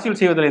அரசியல்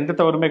செய்வதில் எந்த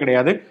தவறுமே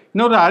கிடையாது.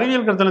 இன்னொரு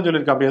அறிவியல் கருத்தெல்லாம்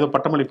சொல்லியிருக்கா, அப்படி ஏதோ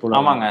பட்டமளி போல.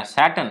 ஆமாங்க,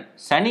 சாட்டன்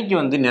சனிக்கு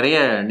வந்து நிறைய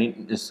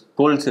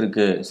கோல்ஸ்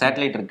இருக்கு,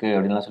 சேட்டலைட் இருக்கு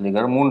அப்படின்லாம்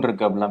சொல்லியிருக்காரு, மூன்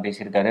இருக்கு அப்படிலாம்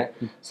பேசியிருக்காரு.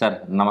 சார்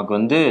நமக்கு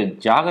வந்து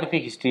ஜியாகிரபி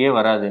ஹிஸ்டரியே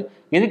வராது,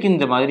 எதுக்கு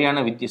இந்த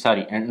மாதிரியான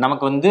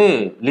நமக்கு வந்து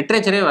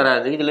லிட்ரேச்சரே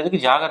வராது, இதுல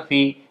எதுக்கு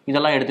ஜியாகிரபி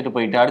இதெல்லாம் எடுத்துட்டு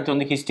போயிட்டு அடுத்து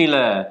வந்து ஹிஸ்டரியில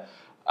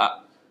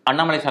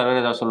அண்ணாமலை சார்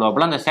வேறு ஏதாவது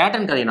சொல்லுவாப்புல. அந்த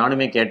சேட்டன் கதையை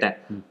நானுமே கேட்டேன்.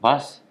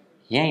 பாஸ்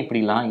ஏன்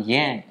இப்படிலாம்,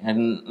 ஏன்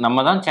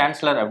நம்ம தான்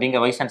சான்சலர்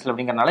அப்படிங்கிற வைஸ் சான்சலர்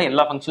அப்படிங்கிறனால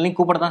எல்லா ஃபங்க்ஷன்லையும்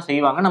கூப்பிட தான்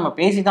செய்வாங்க, நம்ம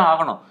பேசி தான்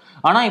ஆகணும்.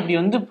 ஆனால்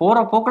இப்படி வந்து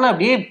போகிற போக்கில்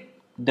அப்படியே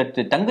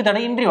தங்கு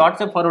தடையின்றி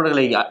வாட்ஸ்அப்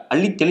ஃபார்வர்டுகளை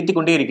அள்ளி தெளித்து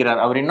கொண்டே இருக்கிறார்.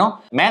 அவர் இன்னும்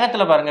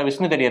மேகத்துல பாருங்க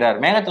விஷ்ணு தெரிகிறார்,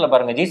 மேகத்துல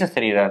பாருங்க ஜீசஸ்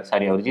தெரிகிறார்.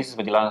 சாரி, அவர் ஜீசஸ்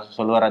பத்திலாம்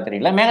சொல்லுவாரா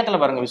தெரியல. மேகத்துல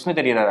பாருங்க விஷ்ணு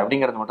தெரிகிறார்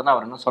அப்படிங்கிறது மட்டும் தான்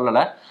அவர் இன்னும்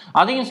சொல்லலை.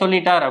 அதையும்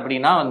சொல்லிட்டார்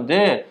அப்படின்னா வந்து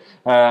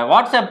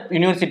வாட்ஸ்அப்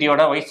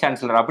யூனிவர்சிட்டியோட வைஸ்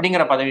சான்சலர்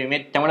அப்படிங்கிற பதவியுமே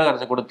தமிழக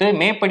அரசு கொடுத்து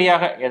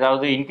மேப்படியாக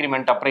ஏதாவது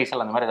இன்க்ரிமெண்ட்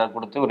அப்ரைசல் அந்த மாதிரி ஏதாவது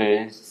கொடுத்து ஒரு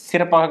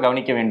சிறப்பாக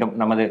கவனிக்க வேண்டும்.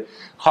 நமது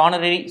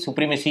honorary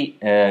supremacy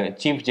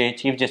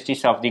chief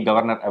justice of the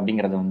governor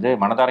அப்படிங்கிறது வந்து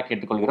மனதார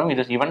கேட்டுக்கொள்கிறோம்.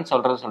 இது இவன்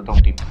சொல்லிட்டு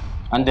முடியும்.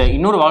 அந்த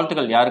இன்னொரு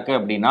வாழ்த்துக்கள் யாருக்கு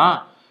அப்படின்னா,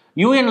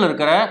 யூஎன்ல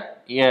இருக்கிற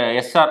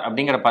SR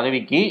அப்படிங்கிற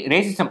பதவிக்கு,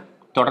 ரேசிசம்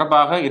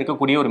தொடர்பாக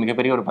இருக்கக்கூடிய ஒரு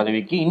மிகப்பெரிய ஒரு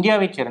பதவிக்கு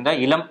இந்தியாவை சேர்ந்த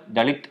இளம்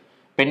தலித்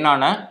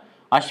பெண்ணான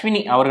அஸ்வினி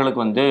அவர்களுக்கு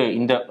வந்து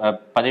இந்த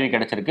பதவி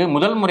கிடைச்சிருக்கு.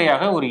 முதல்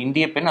முறையாக ஒரு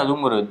இந்திய பெண்,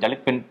 அதுவும் ஒரு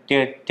தலித் பெண்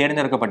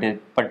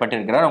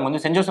தேர்ந்தெடுக்கப்பட்டிருக்கிறார். அவங்க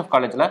வந்து சென்ட் ஜோசப்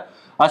காலேஜில்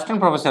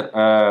அசிஸ்டன்ட் ப்ரொஃபஸர்.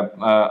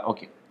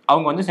 ஓகே,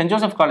 அவங்க வந்து சென்ட்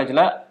ஜோசப்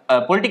காலேஜில்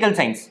பொலிட்டிக்கல்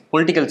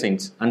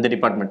சயின்ஸ் அந்த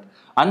டிபார்ட்மெண்ட்,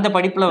 அந்த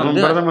படிப்புல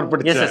வந்து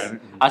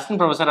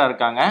அசிஸ்டன்ட் ப்ரொஃபஸரா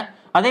இருக்காங்க.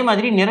 அதே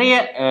மாதிரி நிறைய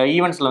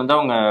ஈவெண்ட்ஸ்ல வந்து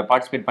அவங்க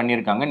பார்ட்டிசிபேட்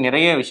பண்ணியிருக்காங்க.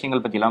 நிறைய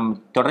விஷயங்கள் பத்தி எல்லாம்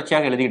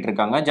தொடர்ச்சியாக எழுதிட்டு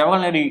இருக்காங்க.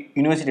 ஜவஹர்லால் நேரு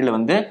யூனிவர்சிட்டியில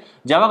வந்து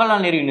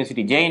ஜவஹர்லால் நேரு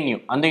யூனிவர்சிட்டி JNU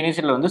அந்த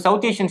யூனிவர்சிட்டியில வந்து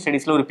சவுத் ஏஷியன்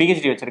ஸ்டடீஸ்ல ஒரு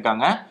PhD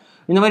வச்சிருக்காங்க.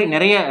 இந்த மாதிரி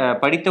நிறைய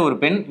படித்த ஒரு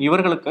பெண்.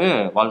 இவர்களுக்கு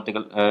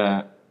வாழ்த்துக்கள்.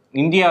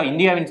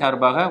 இந்தியாவின்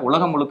சார்பாக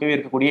உலகம் முழுக்கவே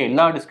இருக்கக்கூடிய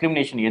எல்லா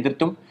டிஸ்கிரிமினேஷன்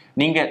எதிர்த்தும்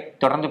நீங்க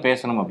தொடர்ந்து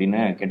பேசணும்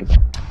அப்படின்னு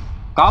கேட்டுக்கிறோம்.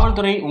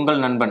 காவல்துறை உங்கள்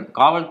நண்பன்,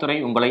 காவல்துறை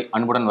உங்களை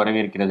அன்புடன்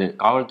வரவேற்கிறது.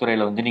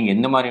 காவல்துறையில வந்து நீங்க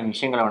எந்த மாதிரி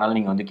விஷயங்களை வேணாலும்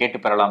நீங்க வந்து கேட்டு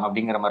பெறலாம்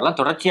அப்படிங்கிற மாதிரிலாம்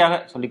தொடர்ச்சியாக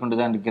சொல்லிக்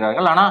கொண்டுதான்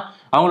இருக்கிறார்கள். ஆனா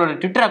அவங்களோட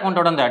ட்விட்டர்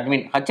அக்கௌண்டோட அந்த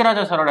அட்மின்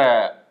ஹச்ராஜா சாரோட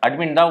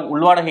அட்மின் தான்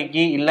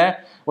உள்வாடகைக்கு இல்ல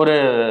ஒரு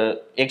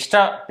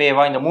எக்ஸ்ட்ரா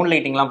பேவா, இந்த மூன்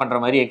லைட்டிங்லாம் பண்ற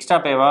மாதிரி எக்ஸ்ட்ரா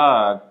பேவா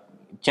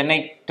சென்னை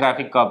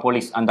டிராபிக்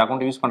போலீஸ் அந்த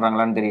அக்கௌண்ட் யூஸ்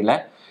பண்றாங்களான்னு தெரியல.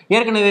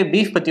 ஏற்கனவே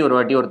பீஃப் பத்தி ஒரு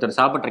வாட்டி ஒருத்தர்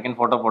சாப்பிட்ருக்கேன்னு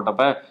போட்டோ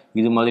போட்டப்ப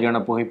இது மாதிரியான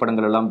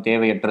புகைப்படங்கள் எல்லாம்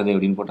தேவையற்றது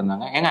அப்படின்னு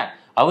போட்டிருந்தாங்க. ஏங்க,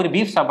 அவர்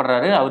பீஃப்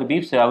சாப்பிட்றாரு, அவர்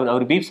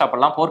பீஃப்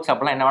சாப்பிடலாம், போர்க்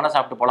சாப்பிடலாம், என்ன வேணா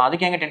சாப்பிட்டு போகலாம்,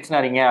 அதுக்கு எங்க டென்ஷன்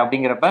ஆறீங்க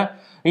அப்படிங்கிறப்ப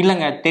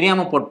இல்லைங்க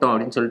தெரியாம போட்டோம்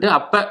அப்படின்னு சொல்லிட்டு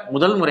அப்ப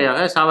முதல்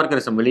முறையாக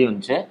சாவர்கர் வெளியே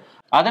வந்துச்சு.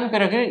 அதன்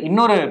பிறகு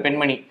இன்னொரு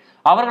பெண்மணி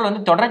அவர்கள்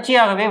வந்து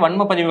தொடர்ச்சியாகவே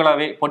வன்ம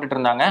பதிவுகளாகவே போட்டுட்டு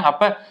இருந்தாங்க.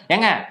 அப்ப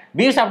ஏங்க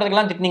பீஃப்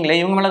சாப்பிட்டதுக்கெல்லாம் திட்டினீங்களே,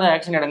 இவங்க மேலதான்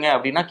ஆக்ஷன் எடுங்க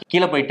அப்படின்னா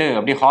கீழே போயிட்டு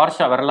அப்படியே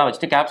ஹார்ஷா வரலாம்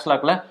வச்சுட்டு கேப்ஸ்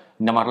லாக்ல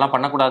இந்த மாதிரிலாம்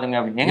பண்ணக்கூடாதுங்க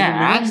அப்படின்னு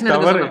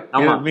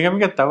மிக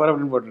மிக தவறு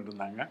அப்படின்னு போட்டுட்டு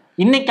இருந்தாங்க.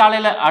 இன்னைக்கு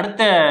காலையில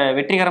அடுத்த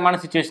வெற்றிகரமான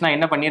சிச்சுவேஷனா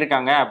என்ன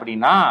பண்ணியிருக்காங்க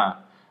அப்படின்னா,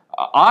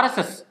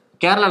 RSS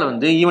கேரளால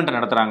வந்து ஈவெண்ட்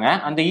நடத்துறாங்க.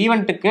 அந்த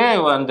ஈவெண்ட்டுக்கு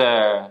அந்த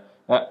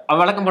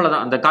வழக்கம்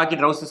போலதான் அந்த காக்கி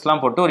ட்ரௌசஸ்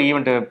எல்லாம் போட்டு ஒரு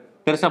ஈவெண்ட்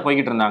பெருசா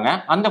போய்கிட்டு இருந்தாங்க.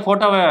 அந்த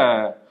போட்டோவை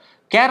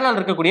கேரளாவில்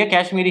இருக்கக்கூடிய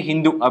காஷ்மீரி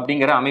ஹிந்து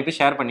அப்படிங்கிற அமைப்பு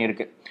ஷேர்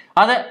பண்ணியிருக்கு.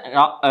 அதை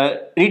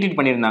ரீட்வீட்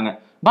பண்ணியிருந்தாங்க.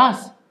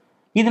 பாஸ்,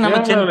 இது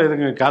நம்ம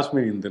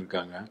காஷ்மீர் ஹிந்து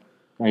இருக்காங்க.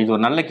 இது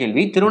ஒரு நல்ல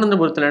கேள்வி.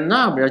 திருவனந்தபுரத்துல இருந்தா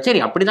சரி,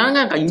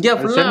 அப்படிதாங்க இந்தியா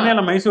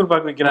ஃபுல்லா மைசூர்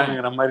பாக்கு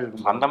வைக்கிறாங்கிற மாதிரி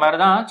இருக்கும். அந்த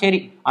மாதிரிதான். சரி,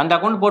 அந்த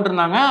அக்கௌண்ட்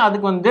போட்டிருந்தாங்க.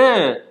 அதுக்கு வந்து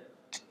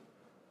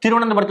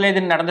திருவனந்தபுரத்துல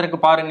எது நடந்திருக்கு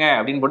பாருங்க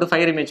அப்படின்னு போட்டு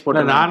ஃபயர் இமேஜ்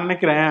போட்டு. நான்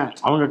நினைக்கிறேன்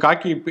அவங்க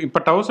காக்கி இப்ப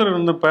டவுசர்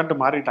வந்து பேண்ட்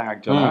மாறிட்டாங்க.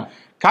 ஆக்சுவலா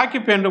காக்கி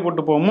பேண்ட்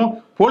போட்டு போகும்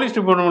போலீஸ்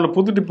டிபார்ட்மெண்ட்ல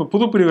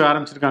புது பிரிவு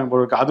ஆரம்பிச்சிருக்காங்க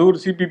போல இருக்கு. அது ஒரு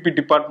CPP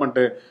டிபார்ட்மெண்ட்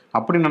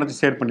அப்படின்னு நினைச்சு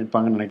ஷேர்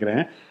பண்ணிருப்பாங்கன்னு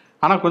நினைக்கிறேன்.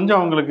 ஆனா கொஞ்சம்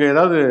அவங்களுக்கு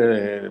ஏதாவது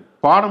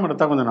பாடம்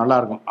எடுத்தா கொஞ்சம் நல்லா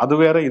இருக்கும். அது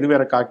வேற இது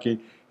வேற காக்கி,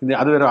 இது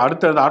அது வேற.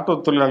 அடுத்த ஆட்டோ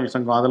தொழிலாளர்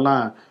சங்கம்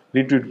அதெல்லாம்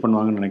ரீட்வீட்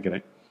பண்ணுவாங்கன்னு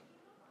நினைக்கிறேன்.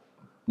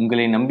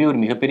 உங்களை நம்பி ஒரு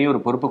மிகப்பெரிய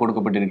ஒரு பொறுப்பு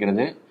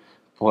கொடுக்கப்பட்டிருக்கிறது.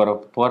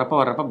 போறப்ப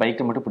வர்றப்ப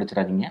பைக்கை மட்டும்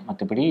பிடிச்சிடாதீங்க,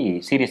 மற்றபடி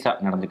சீரியஸா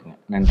நடந்துக்குங்க.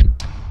 நன்றி.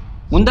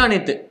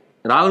 முந்தானேத்து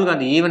ராகுல்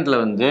காந்தி ஈவெண்ட்ல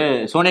வந்து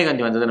சோனியா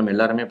காந்தி வந்ததை நம்ம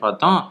எல்லாருமே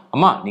பார்த்தோம்.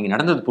 அம்மா நீங்க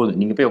நடந்தது போதும்,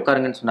 நீங்க போய்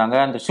உட்காருங்கன்னு சொன்னாங்க.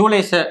 அந்த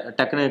ஷூலேஸை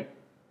டக்குன்னு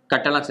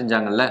கட்டெல்லாம்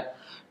செஞ்சாங்கல்ல.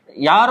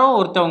 யாரோ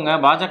ஒருத்தவங்க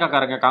பாஜக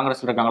காரங்க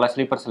காங்கிரஸ் இருக்காங்களா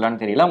ஸ்லீப்பர்ஸ்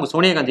எல்லாம்னு தெரியல, அவங்க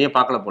சோனியா காந்தியே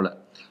பார்க்கல போல.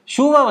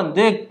 ஷூவை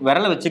வந்து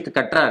விரலை வச்சு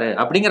கட்டுறாரு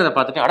அப்படிங்கிறத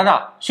பார்த்துட்டு அடடா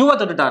ஷூவை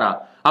தொட்டுட்டாரா,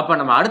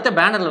 அப்ப நம்ம அடுத்த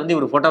பேனர்ல வந்து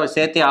ஒரு போட்டோவை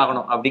சேர்த்தே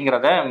ஆகணும்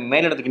அப்படிங்கிறத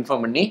மேலிடத்துக்கு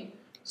இன்ஃபார்ம் பண்ணி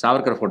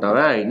சாவர்கர்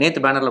போட்டோவை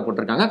நேத்து பேனர்ல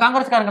போட்டிருக்காங்க.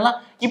 காங்கிரஸ்காரங்கெல்லாம்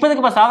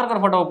இப்போதுக்கு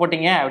சாவர்கர் போட்டோவை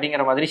போட்டீங்க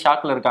அப்படிங்கிற மாதிரி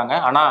ஷாக்ல இருக்காங்க.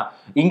 ஆனா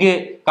இங்கு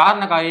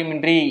காரண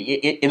காரியமின்றி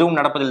எதுவும்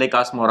நடப்பதில்லை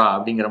காஸ்மோரா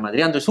அப்படிங்கிற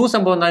மாதிரி அந்த ஷூ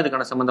சம்பவம் தான்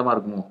இதுக்கான சம்பந்தமா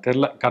இருக்குமோ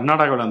தெரியல.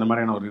 கர்நாடகாவில் அந்த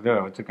மாதிரியான ஒரு இதை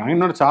வச்சிருக்காங்க.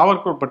 இன்னொரு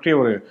சாவர்கர் பற்றி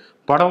ஒரு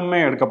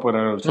படமுமே எடுக்க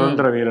போற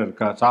சுதந்திர வீரர்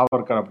இருக்கா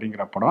சாவர்கர்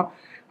அப்படிங்கிற படம்.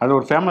 அது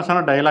ஒரு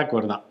ஃபேமஸான டைலாக்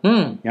வருதான்,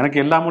 எனக்கு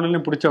எல்லா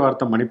மொழியிலும் பிடிச்ச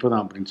வார்த்தை மன்னிப்பு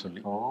தான் அப்படின்னு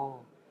சொல்லி.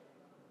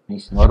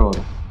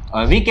 வரும்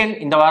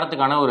வீக்கெண்ட் இந்த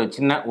வாரத்துக்கான ஒரு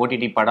சின்ன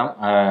OTT படம்.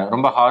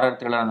 ரொம்ப ஹாரர்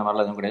த்ரில்லர் அந்த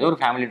மாதிரிலாம் எதுவும் கிடையாது. ஒரு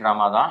ஃபேமிலி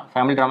ட்ராமா தான்.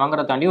 ஃபேமிலி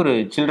ட்ராமாங்கிறத தாண்டி ஒரு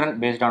சில்ட்ரன்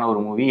பேஸ்டான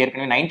ஒரு மூவி.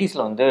 ஏற்கனவே 90s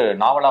வந்து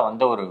நாவலாக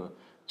வந்த ஒரு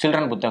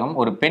சில்ட்ரன் புத்தகம்.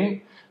 ஒரு பெண்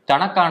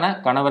தனக்கான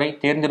கணவரை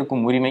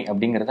தேர்ந்தெடுக்கும் உரிமை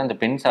அப்படிங்கிறது அந்த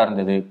பெண்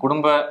சார்ந்தது.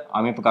 குடும்ப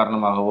அமைப்பு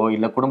காரணமாகவோ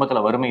இல்லை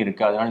குடும்பத்தில் வறுமை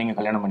இருக்குது அதனால நீங்கள்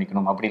கல்யாணம்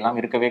பண்ணிக்கணும் அப்படிலாம்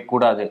இருக்கவே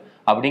கூடாது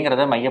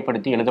அப்படிங்கிறத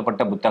மையப்படுத்தி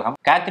எழுதப்பட்ட புத்தகம்.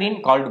 கேத்ரீன்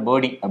கால்ட்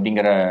பேர்டி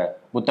அப்படிங்கிற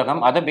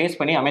புத்தகம். அதை பேஸ்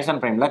பண்ணி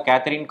அமேசான் பிரைம்ல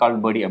கேத்ரீன்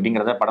கால்ட் பேர்டி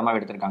அப்படிங்கிறத படமாக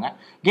எடுத்திருக்காங்க.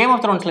 கேம்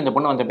ஆஃப் த்ரோன்ஸ்ல இந்த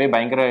பொண்ணு வந்தப்பே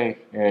பயங்கர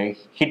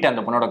ஹிட்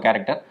அந்த பொண்ணோட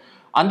கேரக்டர்.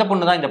 அந்த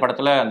பொண்ணு தான் இந்த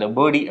படத்துல அந்த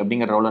பேர்டி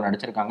அப்படிங்கிற ரோல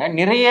நடிச்சிருக்காங்க.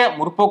 நிறைய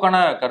முற்போக்கான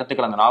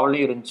கருத்துக்கள் அந்த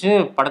நாவலையும் இருந்துச்சு,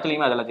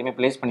 படத்துலையுமே அது எல்லாத்தையுமே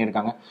பிளேஸ்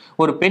பண்ணியிருக்காங்க.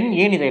 ஒரு பெண்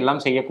ஏன்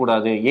இதையெல்லாம்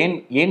செய்யக்கூடாது, ஏன்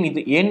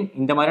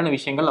இந்த மாதிரியான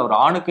விஷயங்கள் ஒரு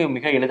ஆணுக்கு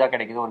மிக எளிதாக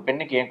கிடைக்குது, ஒரு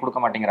பெண்ணுக்கு ஏன் கொடுக்க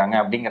மாட்டேங்கிறாங்க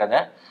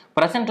அப்படிங்கிறத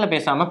பிரசன்ட்ல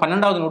பேசாம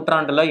 12வது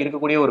நூற்றாண்டுல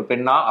இருக்கக்கூடிய ஒரு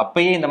பெண்ணா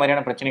அப்பயே இந்த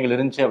மாதிரியான பிரச்சனைகள்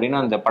இருந்துச்சு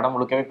அப்படின்னு அந்த படம்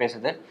முழுக்கவே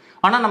பேசுது.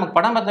 ஆனா நமக்கு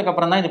படம் பார்த்ததுக்கு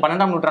அப்புறம் தான் இது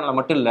 12ஆம் நூற்றாண்டுல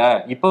மட்டும் இல்ல,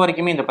 இப்போ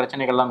வரைக்குமே இந்த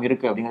பிரச்சனைகள்லாம்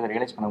இருக்கு அப்படிங்கிறத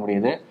ரியலைஸ் பண்ண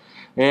முடியுது.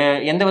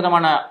 எந்த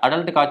விதமான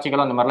அடல்ட்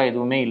காட்சிகளும் அந்த மாதிரிலாம்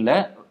எதுவுமே இல்லை.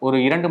 ஒரு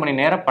 2 மணி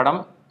நேர படம்.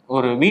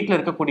 ஒரு வீட்டில்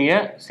இருக்கக்கூடிய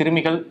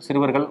சிறுமிகள்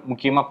சிறுவர்கள்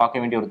முக்கியமாக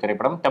பார்க்க வேண்டிய ஒரு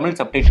திரைப்படம். தமிழ்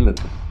சப்டைட்டில்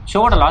இருக்கு.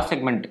 ஷோட லாஸ்ட்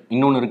செக்மெண்ட்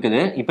இன்னொன்று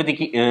இருக்குது.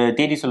 இப்போதைக்கு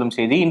தேதி சொல்லும்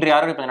செய்தி. இன்று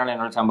 6/14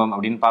 நாள் சம்பவம்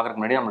அப்படின்னு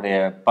பார்க்கறதுக்கு முன்னாடி நம்மளுடைய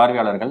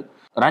பார்வையாளர்கள்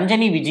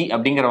ரஞ்சனி விஜி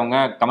அப்படிங்கிறவங்க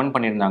கமெண்ட்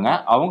பண்ணியிருந்தாங்க.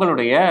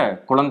 அவங்களுடைய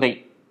குழந்தை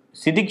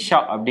சிதிக்ஷா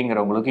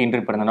அப்படிங்கிறவங்களுக்கு இன்று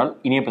பிறந்தநாள்,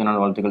 இனிய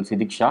பிறந்தநாள் வாழ்த்துக்கள்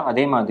சிதிக்ஷா.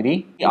 அதே மாதிரி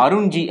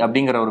அருண்ஜி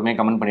அப்படிங்கிறவருமே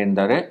கமெண்ட்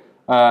பண்ணியிருந்தாரு.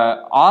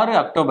 6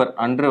 அக்டோபர்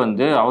அன்று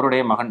வந்து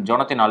அவருடைய மகன்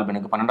ஜோனத்தின்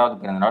ஆல்பனுக்கு 12வது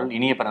பிறந்தநாள்.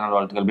 இனிய பிறந்தநாள்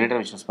வாழ்த்துக்கள்,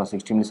 பிளேட்டர் விஷஸ் ஃபார்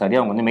 16 சாரி.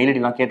 அவங்க வந்து மெயில்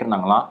ஐடிலாம்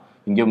கேட்டிருந்தாங்களாம்,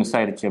 இங்கேயோ மிஸ்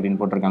ஆயிடுச்சு அப்படின்னு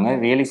போட்டிருக்காங்க.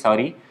 Really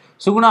sorry.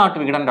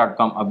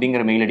 suguna@vigadan.com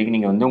அப்படிங்கிற மெயில் ஐடிக்கு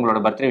நீங்கள் வந்து உங்களோட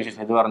பர்த்டே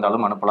விஷஸ் எதுவாக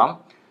இருந்தாலும் அனுப்பலாம்.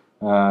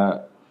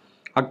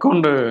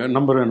 அக்கௌண்ட்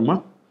நம்பர் வேணுமா?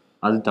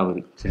 அது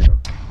தவறு. சரி.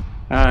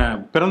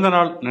 பிறந்த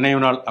நாள் நினைவு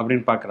நாள்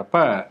அப்படின்னு பார்க்குறப்ப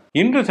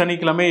இன்று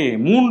சனிக்கிழமை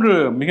 3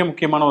 மிக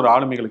முக்கியமான ஒரு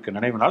ஆளுமைகளுக்கு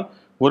நினைவு நாள்.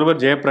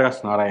 ஒருவர்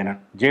ஜெயபிரகாஷ் நாராயணன்,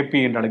 ஜேபி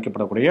என்று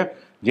அழைக்கப்படக்கூடிய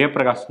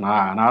ஜெயபிரகாஷ்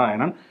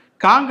நாராயணன்.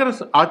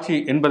 காங்கிரஸ் ஆட்சி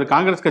என்பது,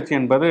 காங்கிரஸ் கட்சி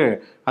என்பது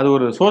அது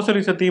ஒரு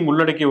சோசியலிசத்தையும்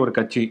உள்ளடக்கிய ஒரு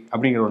கட்சி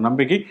அப்படிங்கிற ஒரு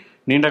நம்பிக்கை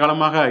நீண்ட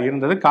காலமாக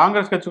இருந்தது.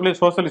 காங்கிரஸ் கட்சிகளே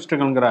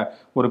சோசியலிஸ்டுகள்ங்கிற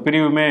ஒரு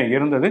பிரிவுமே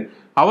இருந்தது.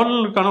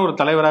 அவர்களுக்கான ஒரு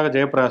தலைவராக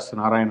ஜெயபிரகாஷ்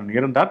நாராயணன்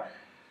இருந்தார்.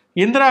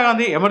 இந்திரா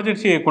காந்தி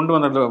எமர்ஜென்சியை கொண்டு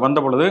வந்த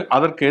பொழுது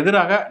அதற்கு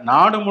எதிராக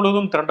நாடு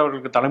முழுவதும்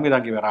திரண்டவர்களுக்கு தலைமை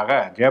தாங்கியவராக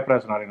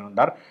ஜெயபிரகாஷ் நாராயணன்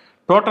இருந்தார்.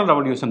 டோட்டல்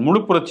ரெவல்யூஷன், முழு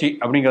புரட்சி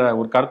அப்படிங்கிற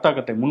ஒரு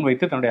கருத்தாக்கத்தை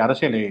முன்வைத்து தன்னுடைய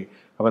அரசியலை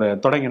அவர்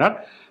தொடங்கினார்.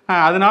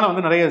 அதனால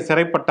வந்து நிறைய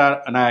சிறைப்பட்டார்.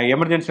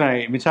 எமர்ஜென்சி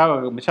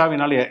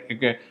மிசாவினால்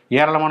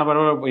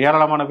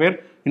ஏராளமான பேர்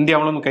இந்தியா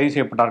முழுவதும் கைது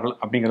செய்யப்பட்டார்கள்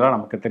அப்படிங்கிறதா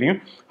நமக்கு தெரியும்.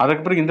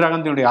 அதற்கு பிறகு இந்திரா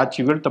காந்தியுடைய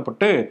ஆட்சி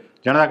வீழ்த்தப்பட்டு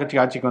ஜனதா கட்சி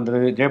ஆட்சிக்கு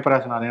வந்தது.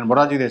 ஜெயபிரகாஷ் நாராயணன்,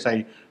 மொரார்ஜி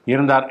தேசாய்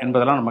இருந்தார்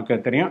என்பதெல்லாம் நமக்கு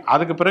தெரியும்.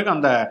 அதுக்கு பிறகு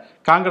அந்த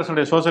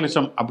காங்கிரஸுடைய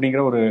சோசியலிசம்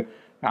அப்படிங்கிற ஒரு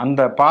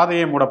அந்த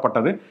பாதையே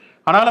மூடப்பட்டது.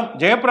 ஆனாலும்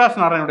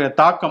ஜெயபிரகாஷ் நாராயணனுடைய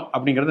தாக்கம்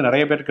அப்படிங்கிறது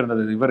நிறைய பேருக்கு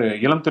இருந்தது. இவர்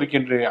இளம் துருக்கி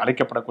என்று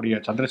அழைக்கப்படக்கூடிய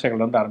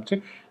சந்திரசேகர்லேருந்து ஆரம்பித்து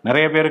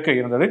நிறைய பேருக்கு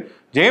இருந்தது.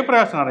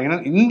 ஜெயபிரகாஷ்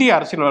நாராயணன் இந்திய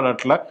அரசியல்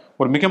வரலாற்றில்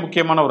ஒரு மிக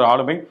முக்கியமான ஒரு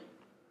ஆளுமை.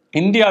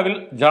 இந்தியாவில்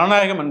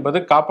ஜனநாயகம் என்பது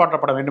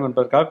காப்பாற்றப்பட வேண்டும்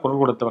என்பதற்காக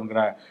குரல்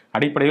கொடுத்தவர்கிற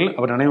அடிப்படையில்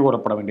அவர் நினைவு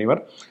கூறப்பட வேண்டியவர்.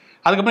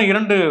 அதுக்கப்புறம்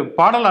 2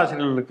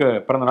 பாடலாசிரியர்களுக்கு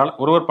பிறந்தநாள்.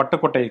 ஒருவர்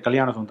பட்டுக்கோட்டை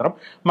கல்யாண சுந்தரம்.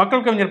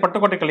 மக்கள் கவிஞர்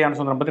பட்டுக்கோட்டை கல்யாண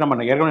சுந்தரம் பற்றி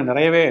நம்ம ஏற்கனவே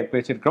நிறையவே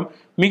பேசியிருக்கிறோம்.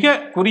 மிக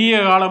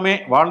குறுகிய காலமே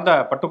வாழ்ந்த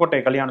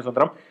பட்டுக்கோட்டை கல்யாண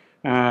சுந்தரம்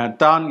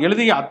தான்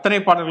எழுதிய அத்தனை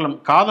பாடல்களும்,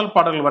 காதல்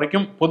பாடல்கள்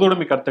வரைக்கும் பொது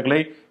உடைமை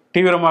கருத்துக்களை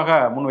தீவிரமாக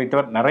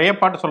முன்வைத்தவர். நிறைய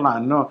பாட்டு சொல்லலாம்.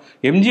 இன்னும்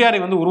எம்ஜிஆரை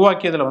வந்து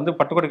உருவாக்கியதில் வந்து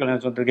பட்டுக்கோட்டை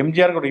கல்யாணம் சொல்லிருக்கு.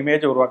 எம்ஜிஆருக்கு ஒரு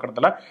இமேஜை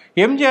உருவாக்குறதுல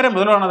எம்ஜிஆரை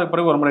முதல்வரானதுக்கு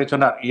பிறகு ஒரு முறை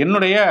சொன்னார்,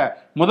 என்னுடைய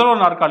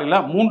முதல்வர் நாற்காலியில்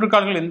 3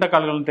 கால்கள் எந்த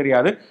கால்களும்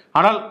தெரியாது,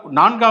 ஆனால்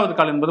 4வது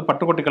கால் என்பது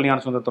பட்டுக்கோட்டை கல்யாண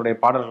சுந்தரத்துடைய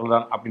பாடல்கள்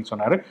தான் அப்படின்னு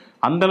சொன்னார்.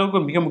 அந்த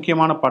அளவுக்கு மிக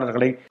முக்கியமான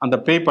பாடல்களை, அந்த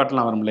பேய்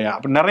பாட்டுலாம் வரும் இல்லையா,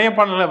 அப்படி நிறைய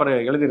பாடல்களை அவர்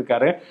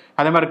எழுதியிருக்காரு.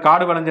 அதே மாதிரி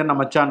காடு வளைஞ்சன்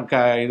மச்சான்,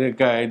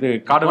 இது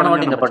காடு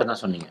வளைஞ்சன்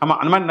தான் சொன்னீங்க. ஆமா,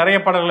 அந்த மாதிரி நிறைய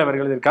பாடல்களை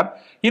அவர் எழுதியிருக்கார்.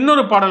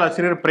 இன்னொரு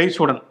பாடலாசிரியர்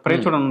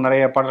பிரைசூடன்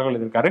நிறைய பாடல்கள்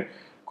எழுதியிருக்காரு.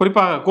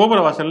 குறிப்பாக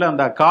கோபுரவாசல்ல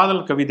அந்த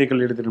காதல்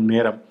கவிதைகள் எழுதிடும்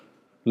நேரம்,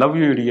 லவ்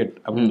யூ இடியட்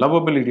அப்படின்னு,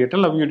 லவ்வபிள் இடியட்,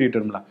 லவ் யூ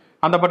இடியட்ல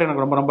அந்த பாட்டு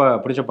எனக்கு ரொம்ப ரொம்ப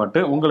பிடிச்ச பாட்டு.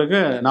 உங்களுக்கு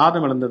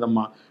நாதம்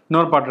எழுந்ததம்மா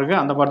இன்னொரு பாட்டு இருக்கு,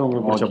 அந்த பாட்டு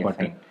உங்களுக்கு பிடிச்ச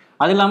பாட்டு.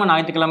 அது இல்லாமல்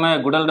ஞாயிற்றுக்கிழமை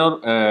குடல்டோர்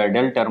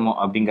டெல் டெர்மோ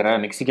அப்படிங்கிற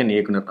மெக்சிகன்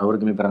இயக்குனர்,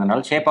 அவருக்குமே பிறந்த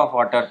நாள். ஷேப் ஆஃப்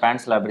வாட்டர்,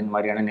 பேன்ஸ்ல அப்படின்ற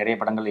மாதிரியான நிறைய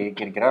படங்கள்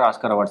இயக்கியிருக்கிறார்.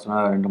 ஆஸ்கர்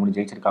அவார்ட்ஸ்லாம் 2-3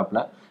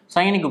 ஜெயிச்சிருக்காப்புல.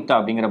 சைனி குப்தா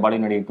அப்படிங்கிற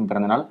பாலிவுட் நடிகருக்கும்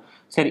பிறந்த நாள்.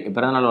 சரி,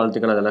 பிறந்தநாள்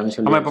வாழ்த்துக்கள் அதெல்லாம்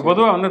சொல்லி. நம்ம இப்போ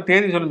பொதுவாக வந்து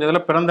தேதி சொல்லும்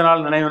இதில் பிறந்த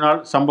நாள், நினைவு நாள்,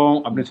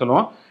 சம்பவம் அப்படின்னு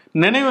சொல்லுவோம்.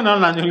 நினைவு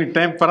நாள் நான்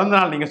சொல்லிட்டேன், பிறந்த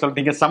நாள் நீங்க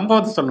சொல்லிட்டீங்க,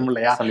 சம்பவத்தை சொல்லணும்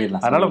இல்லையா?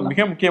 அதனால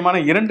மிக முக்கியமான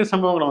 2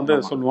 சம்பவங்களை வந்து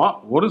சொல்லுவோம்.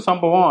 ஒரு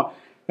சம்பவம்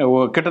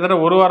கிட்டத்தட்ட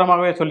ஒரு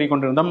வாரமாகவே சொல்லி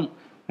கொண்டிருந்தோம்.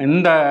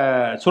 இந்த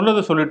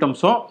சொல்லுது சொல்லிட்டோம்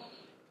ஷோ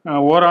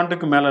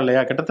ஓராண்டுக்கு மேல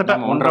இல்லையா, கிட்டத்தட்ட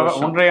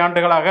 1.5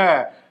 ஆண்டுகளாக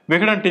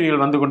விகடன்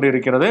டிவியில் வந்து கொண்டு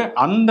இருக்கிறது.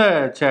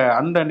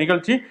 அந்த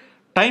நிகழ்ச்சி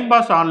டைம்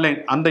பாஸ் ஆன்லைன்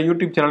அந்த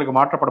யூடியூப் சேனலுக்கு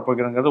மாற்றப்பட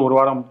போகிறதுங்கிறது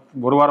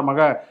ஒரு வாரமாக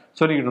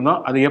சொல்லிக்கிட்டு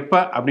இருந்தோம். அது எப்போ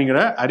அப்படிங்கிற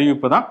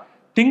அறிவிப்பு தான்.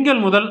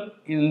 திங்கள் முதல்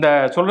இந்த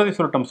சொல்றதை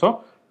சொல்லட்டும் ஷோ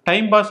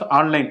டைம் பாஸ்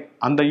ஆன்லைன்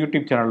அந்த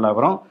யூடியூப் சேனலில்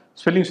வரும்.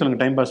 ஸ்பெல்லிங் சொல்லுங்க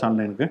டைம் பாஸ்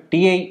ஆன்லைனுக்கு.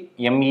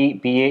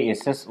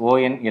 TIMEPASSONLINE.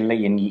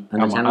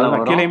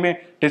 கீழேயுமே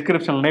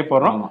டிஸ்கிரிப்ஷன்லேயே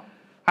போடுறோம்.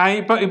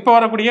 இப்போ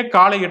வரக்கூடிய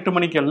காலை 8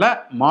 மணிக்கு இல்ல,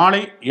 மாலை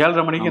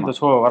 7:30 மணிக்கு இந்த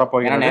ஷோ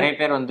வரப்போகுது. நிறைய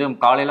பேர் வந்து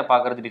காலையில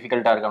பாக்குறது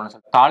டிஃபிகல்ட்டா இருக்கு அப்படின்னு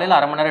சொல்லி காலையில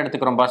 1/2 மணி நேரம்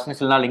எடுத்துக்கிறோம் பஸ்ன்னு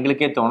சில நாள்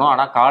எங்களுக்கே தோணும்.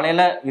 ஆனா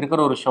காலையில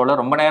இருக்கிற ஒரு ஷோல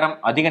ரொம்ப நேரம்,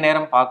 அதிக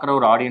நேரம் பாக்குற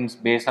ஒரு ஆடியன்ஸ்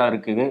பேஸா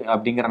இருக்குது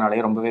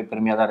அப்படிங்கறனாலே ரொம்பவே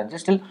பெருமையா தான்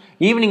இருந்துச்சு. ஸ்டில்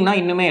ஈவினிங்னா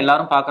இன்னுமே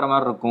எல்லாரும் பாக்குற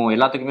மாதிரி இருக்கும்,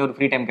 எல்லாத்துக்குமே ஒரு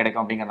ஃப்ரீ டைம்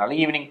கிடைக்கும் அப்படிங்கறனால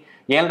ஈவினிங்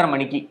 7:30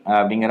 மணிக்கு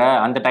அப்படிங்கிற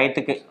அந்த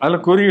டயத்துக்கு, அதுல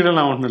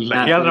குறியீடுலாம் ஒன்றும் இல்லை.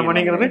 7:30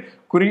 மணிங்கிறது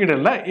குறியீடு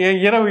இல்லை,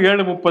 இரவு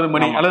 7:30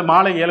 மணி அல்லது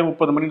மாலை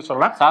 7:30 மணின்னு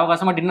சொல்லலாம்.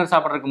 சாவகாசமா டின்னர்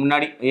சாப்பிட்றதுக்கு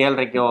முன்னாடி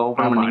 7:30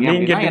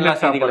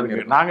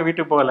 நாங்க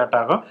வீட்டுக்கு போக லேட்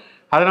ஆகும்.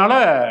 அதனால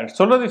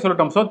சொல்றதை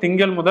சொல்லட்டும் ஸோ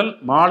திங்கள் முதல்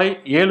மாலை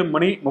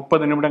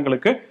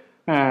 7:30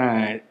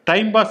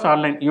 டைம் பாஸ்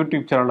ஆன்லைன்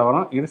யூடியூப் சேனல்ல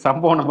வரும். இது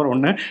சம்பவம் நம்பர்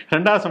 1.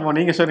 2வது சம்பவம்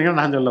நீங்க சொல்றீங்க,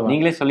 நான் சொல்லுவேன்.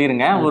 நீங்களே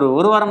சொல்லிருங்க.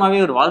 ஒரு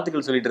வாரமாவே ஒரு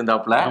வாழ்த்துக்கள் சொல்லிட்டு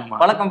இருந்தாப்புல,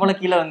 வழக்கம் போல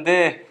கீழே வந்து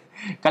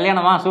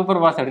கல்யாணமா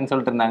சூப்பர் பாஸ் அப்படின்னு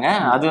சொல்லிட்டு இருந்தாங்க.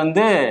 அது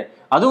வந்து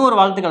அதுவும் ஒரு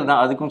வாழ்த்துக்கள்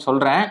தான், அதுக்கும்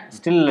சொல்றேன்.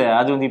 ஸ்டில்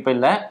அது வந்து இப்ப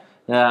இல்ல,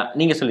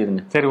 நீங்க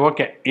சொல்லிருங்க. சரி,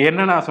 ஓகே.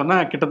 என்ன நான்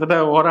சொன்னேன், கிட்டத்தட்ட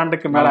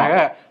ஓராண்டுக்கு மேலாக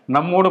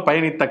நம்மோடு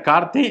பயணித்த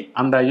கார்த்தி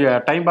அந்த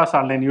டைம் பாஸ்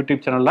ஆன்லைன்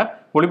யூடியூப் சேனல்ல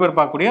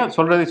ஒளிபரப்பாக்கூடிய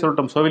சொல்றதை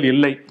சொல்லட்டும் ஷோவில்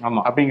இல்லை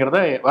அப்படிங்கிறத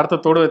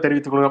வருத்தத்தோடு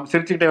தெரிவித்துக் கொள்கிறோம்.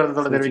 சிரிச்சுக்கிட்டே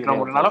வருத்தத்தோடு தெரிவிக்கிறோம்.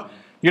 அப்படின்னாலும்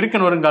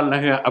இடுக்கன் வருங்கால்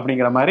நகு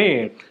அப்படிங்கிற மாதிரி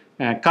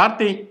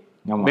கார்த்தி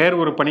வேறு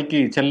ஒரு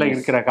பணிக்கு செல்ல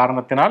இருக்கிற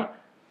காரணத்தினால்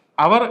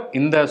அவர்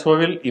இந்த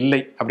ஷோவில் இல்லை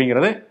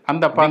அப்படிங்கிறது,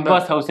 அந்த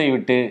ஹவுஸை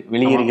விட்டு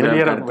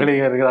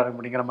வெளியேறுகிறார்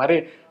அப்படிங்கிற மாதிரி,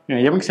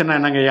 எமிக்ஷன்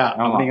என்னங்கய்யா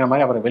அப்படிங்கிற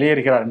மாதிரி அவர்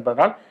வெளியேறுகிறார்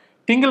என்பதால்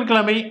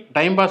திங்கட்கிழமை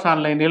டைம் பாஸ்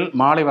ஆன்லைனில்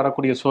மாலை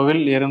வரக்கூடிய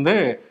ஷோவில் இருந்து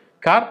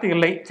கார்த்தி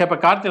இல்லை. சரி, இப்ப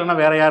கார்த்தி இல்லைன்னா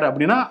வேற யாரு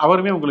அப்படின்னா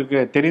அவருமே உங்களுக்கு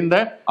தெரிந்த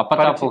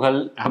அப்பதா புகழ்,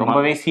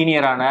 ரொம்பவே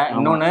சீனியரான,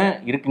 இன்னொன்னு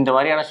இருக்கு இந்த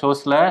மாதிரியான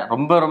ஷோஸ்ல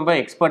ரொம்ப ரொம்ப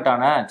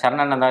எக்ஸ்பர்ட்டான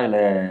சரணன் தான் இதுல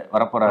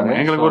வரப்போறாரு.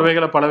 எங்களுக்கு ஒரு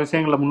வகையில பல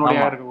விஷயங்கள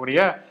முன்னோடியா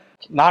இருக்கக்கூடிய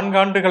 4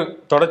 ஆண்டுகள்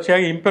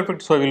தொடர்ச்சியாக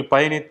இம்பர்ஃபெக்ட் ஷோவில்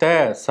பயணித்த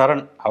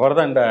சரண் அவர்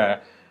தான் இந்த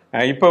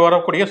இப்ப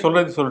வரக்கூடிய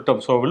சொல்றது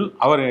சொல்லிட்டோம் ஷோவில்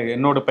அவர்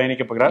என்னோடு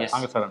பயணிக்க போகிறார்.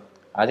 அங்க சரண்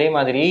அதே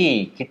மாதிரி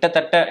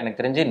கிட்டத்தட்ட எனக்கு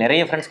தெரிஞ்சு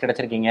நிறைய ஃப்ரெண்ட்ஸ்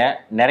கிடைச்சிருக்கீங்க.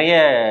 நிறைய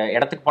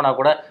இடத்துக்கு போனா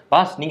கூட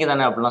பாஸ் நீங்க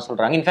தானே அப்படிலாம்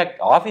சொல்றாங்க. இன்ஃபேக்ட்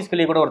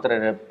ஆஃபீஸ்க்குள்ளேயே கூட ஒருத்தர்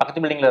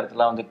பக்கத்து பில்டிங்ல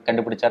இடத்துலாம் வந்து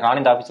கண்டுபிடிச்சார்.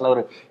 நானும் இந்த ஆஃபீஸ்ல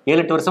ஒரு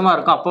 7-8 வருஷமா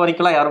இருக்கும். அப்போ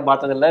வரைக்கும்லாம் யாரும்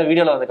பார்த்ததில்லை.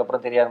 வீடியோல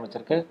வந்ததுக்கப்புறம் தெரிய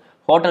ஆரம்பிச்சிருக்கு.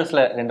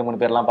 ஹோட்டல்ஸ்ல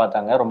 2-3 பேர்லாம்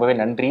பார்த்தாங்க. ரொம்பவே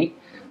நன்றி.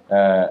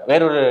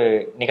 வேறொரு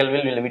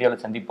நிகழ்வில் இல்லை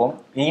வீடியோவில் சந்திப்போம்.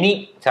 இனி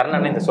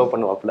சரணன் இந்த ஷோ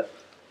பண்ணுவாப்புல.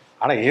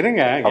 ஆனா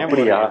இருங்க,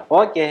 அப்படியா?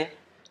 ஓகே,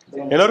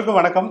 எல்லோருக்கும்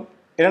வணக்கம்.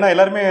 ஏன்னா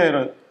எல்லாருமே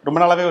ரொம்ப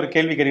நாளாவே ஒரு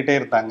கேள்வி கேட்டுகிட்டே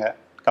இருந்தாங்க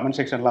கமெண்ட்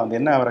செக்ஷன்லாம் வந்து,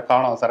 என்ன அவரை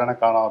காணோம், சரணை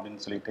காணோம்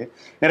அப்படின்னு சொல்லிட்டு.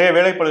 நிறைய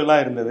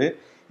வேலைப்பளுலாம் இருந்தது.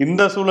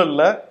 இந்த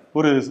சூழல்ல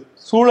ஒரு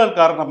சூழல்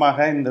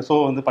காரணமாக இந்த ஷோ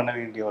வந்து பண்ண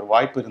வேண்டிய ஒரு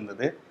வாய்ப்பு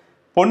இருந்தது.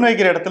 பொண்ணு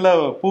வைக்கிற இடத்துல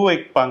பூ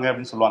வைப்பாங்க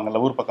அப்படின்னு சொல்லுவாங்கல்ல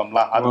ஊர்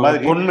பக்கம்லாம், அது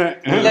மாதிரி பொண்ணு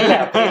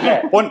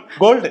பொன்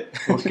கோல்டு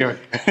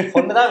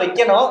பொண்ணு தான்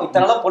வைக்கணும்.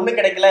 இத்தனால பொண்ணு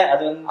கிடைக்கல.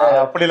 அது வந்து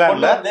அப்படிலாம்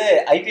இல்ல.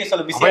 ஐபிஎஸ்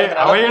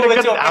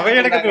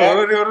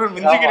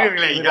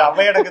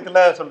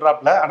அவையடக்கத்துல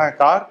சொல்றாப்ல. ஆனா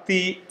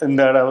கார்த்தி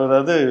இந்த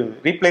அதாவது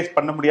ரீப்ளேஸ்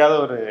பண்ண முடியாத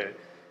ஒரு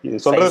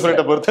சொல்றது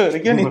சொல்லிட்ட பொறுத்த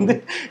வரைக்கும் நீ வந்து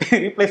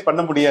ரீப்ளேஸ்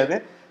பண்ண முடியாது.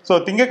 ஸோ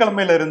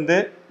திங்கக்கிழமையில இருந்து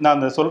நான்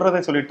அந்த சொல்றதை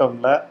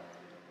சொல்லிட்டோம்ல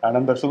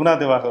நண்பர் சுகுணா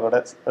திவாகரோட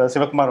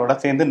சிவகுமாரோட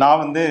சேர்ந்து நான்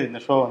வந்து இந்த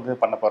ஷோ வந்து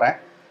பண்ண போறேன்.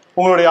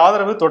 உங்களுடைய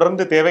ஆதரவு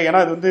தொடர்ந்து தேவை. ஏன்னா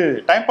இது வந்து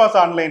டைம் பாஸ்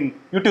ஆன்லைன்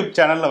யூடியூப்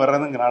சேனல்ல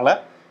வர்றதுங்கிறனால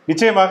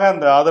நிச்சயமாக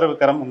அந்த ஆதரவு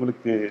கரம்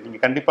உங்களுக்கு நீங்க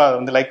கண்டிப்பா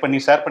வந்து லைக் பண்ணி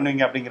ஷேர்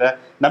பண்ணுவீங்க அப்படிங்கிற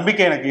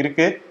நம்பிக்கை எனக்கு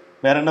இருக்கு.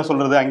 வேற என்ன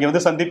சொல்றது, அங்கே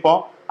வந்து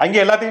சந்திப்போம்.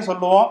 அங்கே எல்லாத்தையும்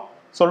சொல்லுவோம்.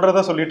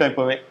 சொல்றத சொல்லிட்டோம்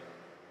இப்பவே.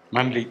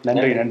 நன்றி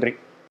நன்றி நன்றி.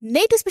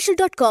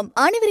 nativespecial.com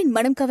அனைவரின்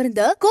மனம்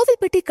கவர்ந்த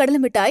கோவில்பட்டி கடலை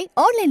மிட்டாய்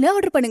ஆன்லைன்ல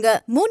ஆர்டர் பண்ணுங்க.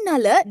 3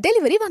 நாள்ல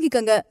டெலிவரி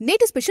வாங்கிக்கோங்க.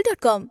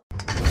 nativespecial.com